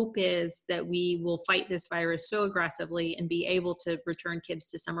my hope is that we will fight this virus so aggressively and be able to return kids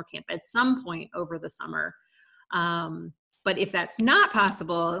to summer camp at some point over the summer. But if that's not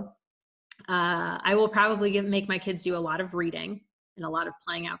possible, I will probably make my kids do a lot of reading and a lot of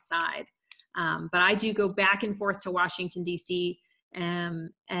playing outside. But I do go back and forth to Washington, D.C. and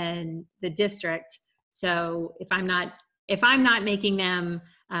the district. So if I'm not making them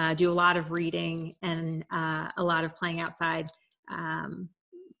do a lot of reading and a lot of playing outside,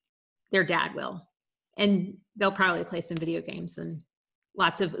 their dad will. And they'll probably play some video games and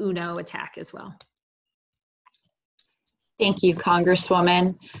lots of Uno attack as well. Thank you,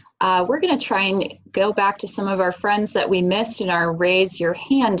 Congresswoman. We're going to try and go back to some of our friends that we missed in our raise your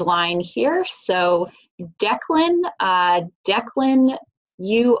hand line here. So Declan,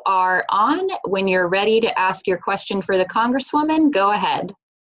 you are on. When you're ready to ask your question for the Congresswoman, go ahead.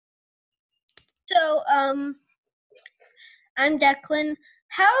 So, I'm Declan.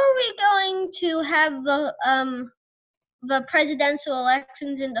 How are we going to have the presidential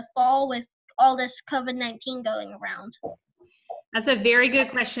elections in the fall with all this COVID-19 going around? That's a very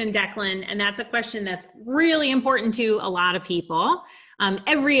good question, Declan, and that's a question that's really important to a lot of people.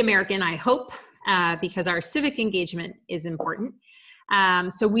 Every American, I hope, because our civic engagement is important.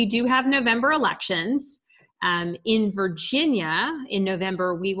 So we do have November elections. In Virginia, in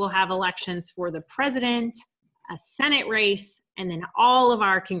November, we will have elections for the president, a Senate race, and then all of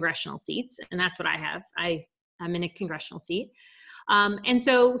our congressional seats. And that's what I have. I'm in a congressional seat. And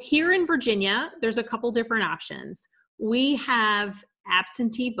so here in Virginia, there's a couple different options. We have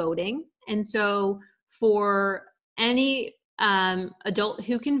absentee voting. And so for any adult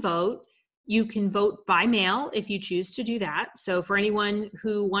who can vote, you can vote by mail if you choose to do that. So for anyone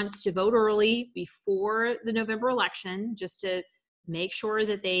who wants to vote early before the November election, just to make sure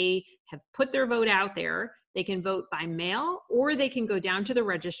that they have put their vote out there, they can vote by mail, or they can go down to the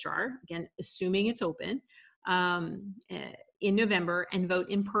registrar, again, assuming it's open, in November, and vote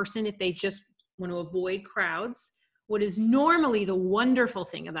in person if they just want to avoid crowds. What is normally the wonderful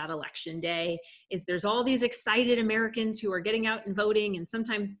thing about Election Day is there's all these excited Americans who are getting out and voting, and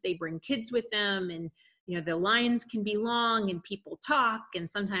sometimes they bring kids with them, and the lines can be long and people talk, and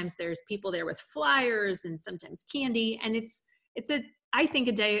sometimes there's people there with flyers and sometimes candy, and it's I think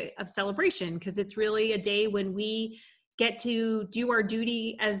a day of celebration, because it's really a day when we get to do our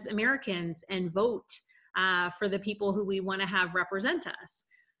duty as Americans and vote for the people who we want to have represent us.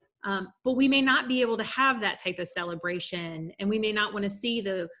 But we may not be able to have that type of celebration, and we may not want to see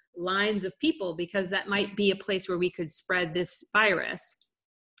the lines of people, because that might be a place where we could spread this virus.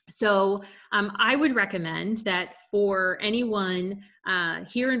 So I would recommend that for anyone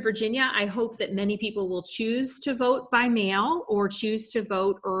here in Virginia, I hope that many people will choose to vote by mail or choose to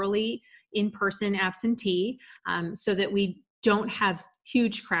vote early in-person absentee, so that we don't have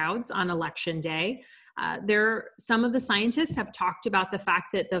huge crowds on Election Day. Some of the scientists have talked about the fact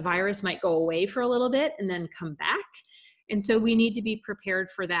that the virus might go away for a little bit and then come back. And so we need to be prepared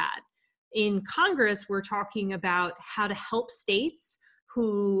for that. In Congress, we're talking about how to help states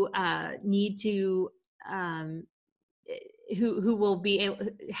who need to who will be able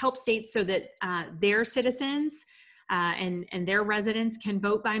help states so that their citizens and their residents can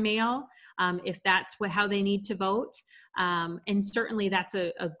vote by mail if that's how they need to vote. And certainly that's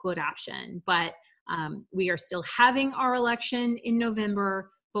a good option. But we are still having our election in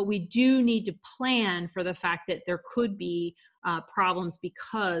November, but we do need to plan for the fact that there could be problems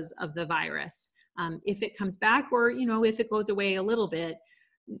because of the virus. If it comes back, or if it goes away a little bit.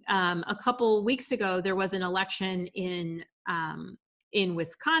 A couple weeks ago, there was an election in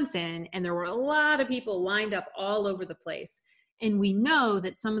Wisconsin, and there were a lot of people lined up all over the place. And we know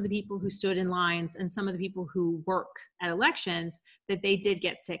that some of the people who stood in lines and some of the people who work at elections, that they did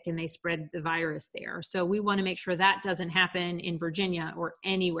get sick and they spread the virus there. So we want to make sure that doesn't happen in Virginia or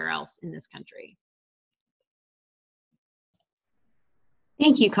anywhere else in this country.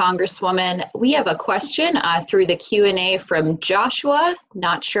 Thank you, Congresswoman. We have a question through the Q&A from Joshua,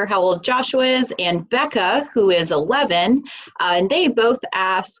 not sure how old Joshua is, and Becca, who is 11. And they both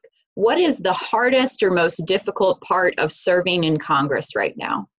ask, what is the hardest or most difficult part of serving in Congress right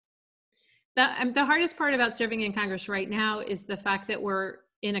now? The hardest part about serving in Congress right now is the fact that we're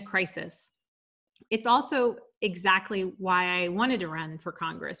in a crisis. It's also exactly why I wanted to run for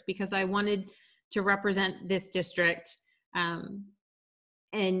Congress, because I wanted to represent this district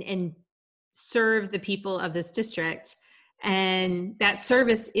and serve the people of this district. And that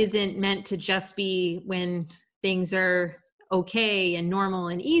service isn't meant to just be when things are okay and normal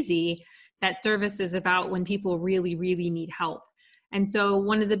and easy. That service is about when people really, really need help. And so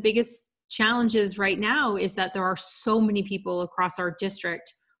one of the biggest challenges right now is that there are so many people across our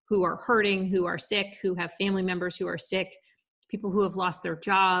district who are hurting, who are sick, who have family members who are sick, people who have lost their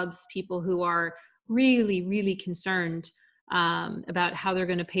jobs, people who are really, really concerned about how they're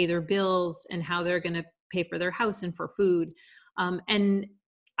going to pay their bills and how they're going to pay for their house and for food. And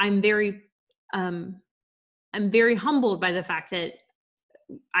I'm very humbled by the fact that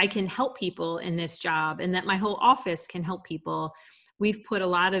I can help people in this job and that my whole office can help people. We've put a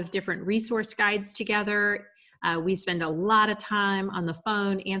lot of different resource guides together. We spend a lot of time on the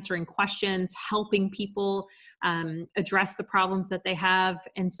phone answering questions, helping people address the problems that they have.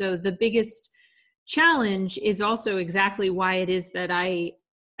 And so the biggest challenge is also exactly why it is that I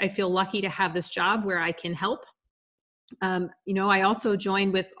feel lucky to have this job where I can help. I also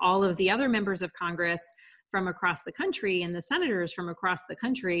joined with all of the other members of Congress from across the country and the senators from across the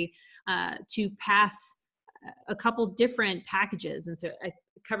country to pass a couple different packages. And so I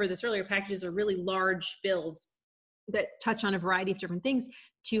covered this earlier. Packages are really large bills that touch on a variety of different things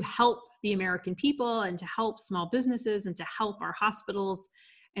to help the American people and to help small businesses and to help our hospitals.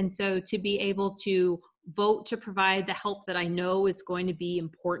 And so to be able to vote to provide the help that I know is going to be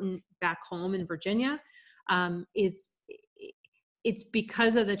important back home in Virginia it's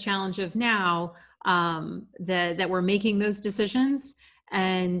because of the challenge of now that we're making those decisions.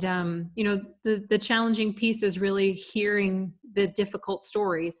 And, the challenging piece is really hearing the difficult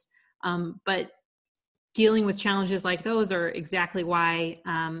stories. But dealing with challenges like those are exactly why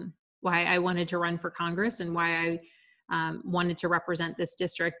I wanted to run for Congress and why I wanted to represent this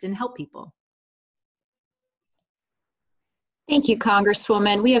district and help people. Thank you,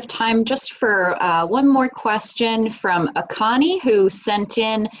 Congresswoman. We have time just for one more question from Akani, who sent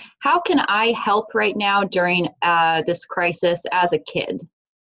in, how can I help right now during this crisis as a kid?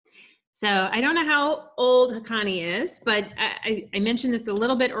 So I don't know how old Hakani is, but I mentioned this a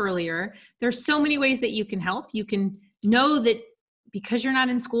little bit earlier. There's so many ways that you can help. You can know that because you're not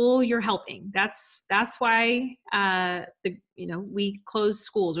in school, you're helping. That's why we close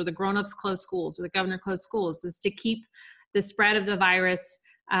schools, or the grown-ups close schools, or the governor closed schools, is to keep the spread of the virus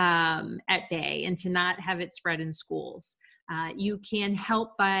at bay and to not have it spread in schools. You can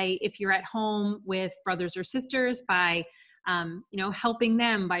help by, if you're at home with brothers or sisters, by helping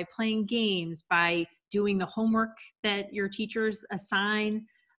them by playing games, by doing the homework that your teachers assign.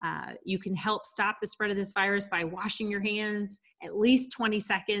 You can help stop the spread of this virus by washing your hands at least 20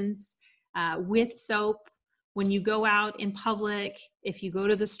 seconds with soap. When you go out in public, if you go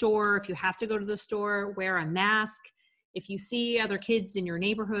to the store, if you have to go to the store, wear a mask. If you see other kids in your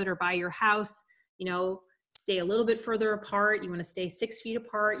neighborhood or by your house, stay a little bit further apart. You want to stay 6 feet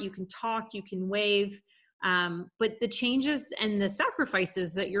apart. You can talk, you can wave. But the changes and the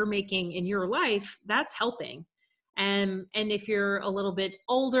sacrifices that you're making in your life, that's helping. And if you're a little bit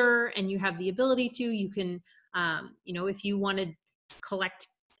older and you have the ability to, you can, if you want to collect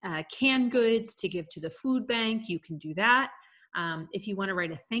canned goods to give to the food bank, you can do that. If you want to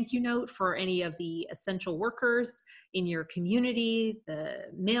write a thank you note for any of the essential workers in your community, the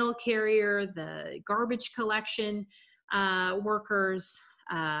mail carrier, the garbage collection workers,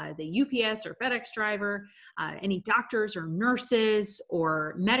 the UPS or FedEx driver, any doctors or nurses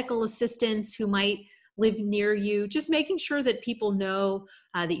or medical assistants who might live near you, just making sure that people know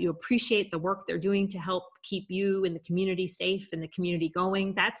that you appreciate the work they're doing to help keep you and the community safe and the community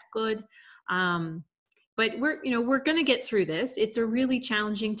going. That's good. But we're going to get through this. It's a really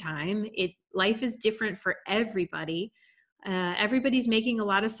challenging time. Life is different for everybody. Everybody's making a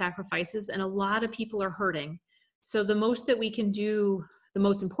lot of sacrifices and a lot of people are hurting. So the most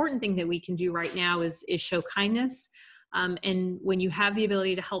important thing that we can do right now is show kindness. And when you have the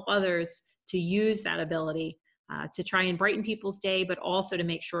ability to help others, to use that ability to try and brighten people's day, but also to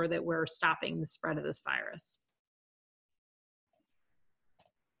make sure that we're stopping the spread of this virus.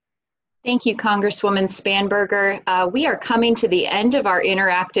 Thank you, Congresswoman Spanberger. We are coming to the end of our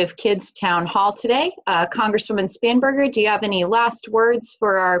interactive Kids Town Hall today. Congresswoman Spanberger, do you have any last words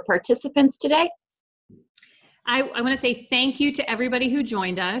for our participants today? I want to say thank you to everybody who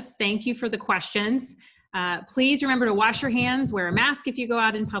joined us. Thank you for the questions. Please remember to wash your hands, wear a mask if you go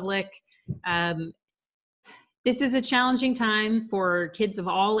out in public. This is a challenging time for kids of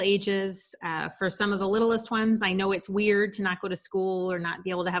all ages. For some of the littlest ones, I know it's weird to not go to school or not be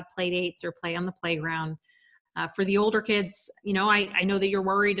able to have play dates or play on the playground. For the older kids, I know that you're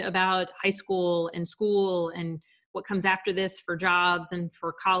worried about high school and what comes after this for jobs and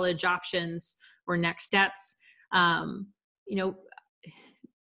for college options or next steps.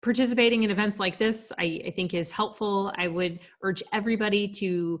 Participating in events like this, I think is helpful. I would urge everybody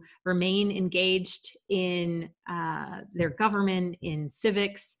to remain engaged in their government, in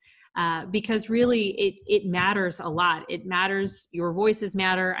civics, because really it matters a lot. It matters, your voices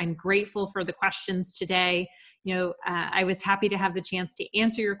matter. I'm grateful for the questions today. I was happy to have the chance to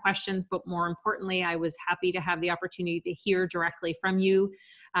answer your questions, but more importantly, I was happy to have the opportunity to hear directly from you,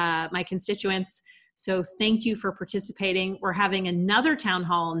 my constituents. So thank you for participating. We're having another town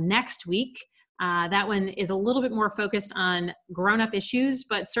hall next week. That one is a little bit more focused on grown-up issues,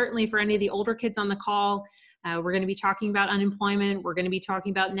 but certainly for any of the older kids on the call, we're going to be talking about unemployment. We're going to be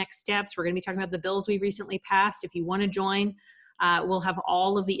talking about next steps. We're going to be talking about the bills we recently passed. If you want to join, we'll have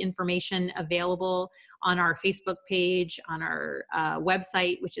all of the information available on our Facebook page, on our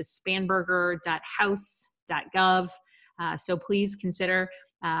website, which is spanberger.house.gov. So please consider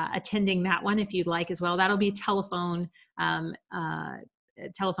attending that one if you'd like as well. That'll be telephone. We'll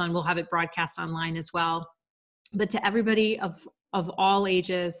have it broadcast online as well. But to everybody of all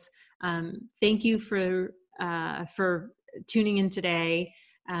ages, thank you for tuning in today.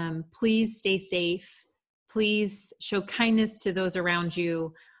 Please stay safe. Please show kindness to those around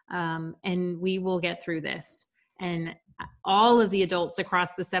you, and we will get through this. And all of the adults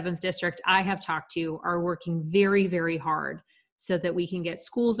across the 7th District I have talked to are working very, very hard so that we can get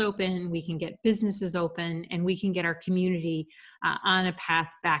schools open, we can get businesses open, and we can get our community on a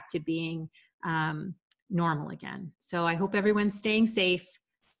path back to being normal again. So I hope everyone's staying safe.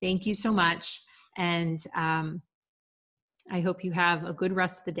 Thank you so much. And I hope you have a good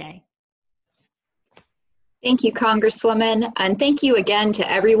rest of the day. Thank you, Congresswoman. And thank you again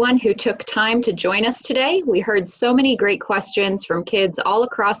to everyone who took time to join us today. We heard so many great questions from kids all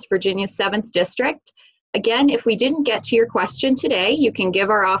across Virginia's 7th District. Again, if we didn't get to your question today, you can give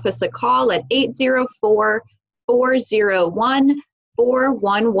our office a call at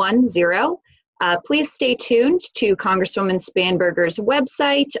 804-401-4110. Please stay tuned to Congresswoman Spanberger's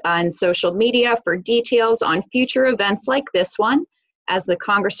website and social media for details on future events like this one. As the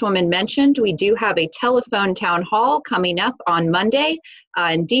Congresswoman mentioned, we do have a telephone town hall coming up on Monday,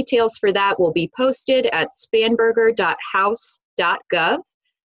 and details for that will be posted at spanberger.house.gov.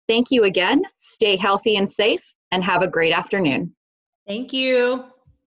 Thank you again. Stay healthy and safe, and have a great afternoon. Thank you.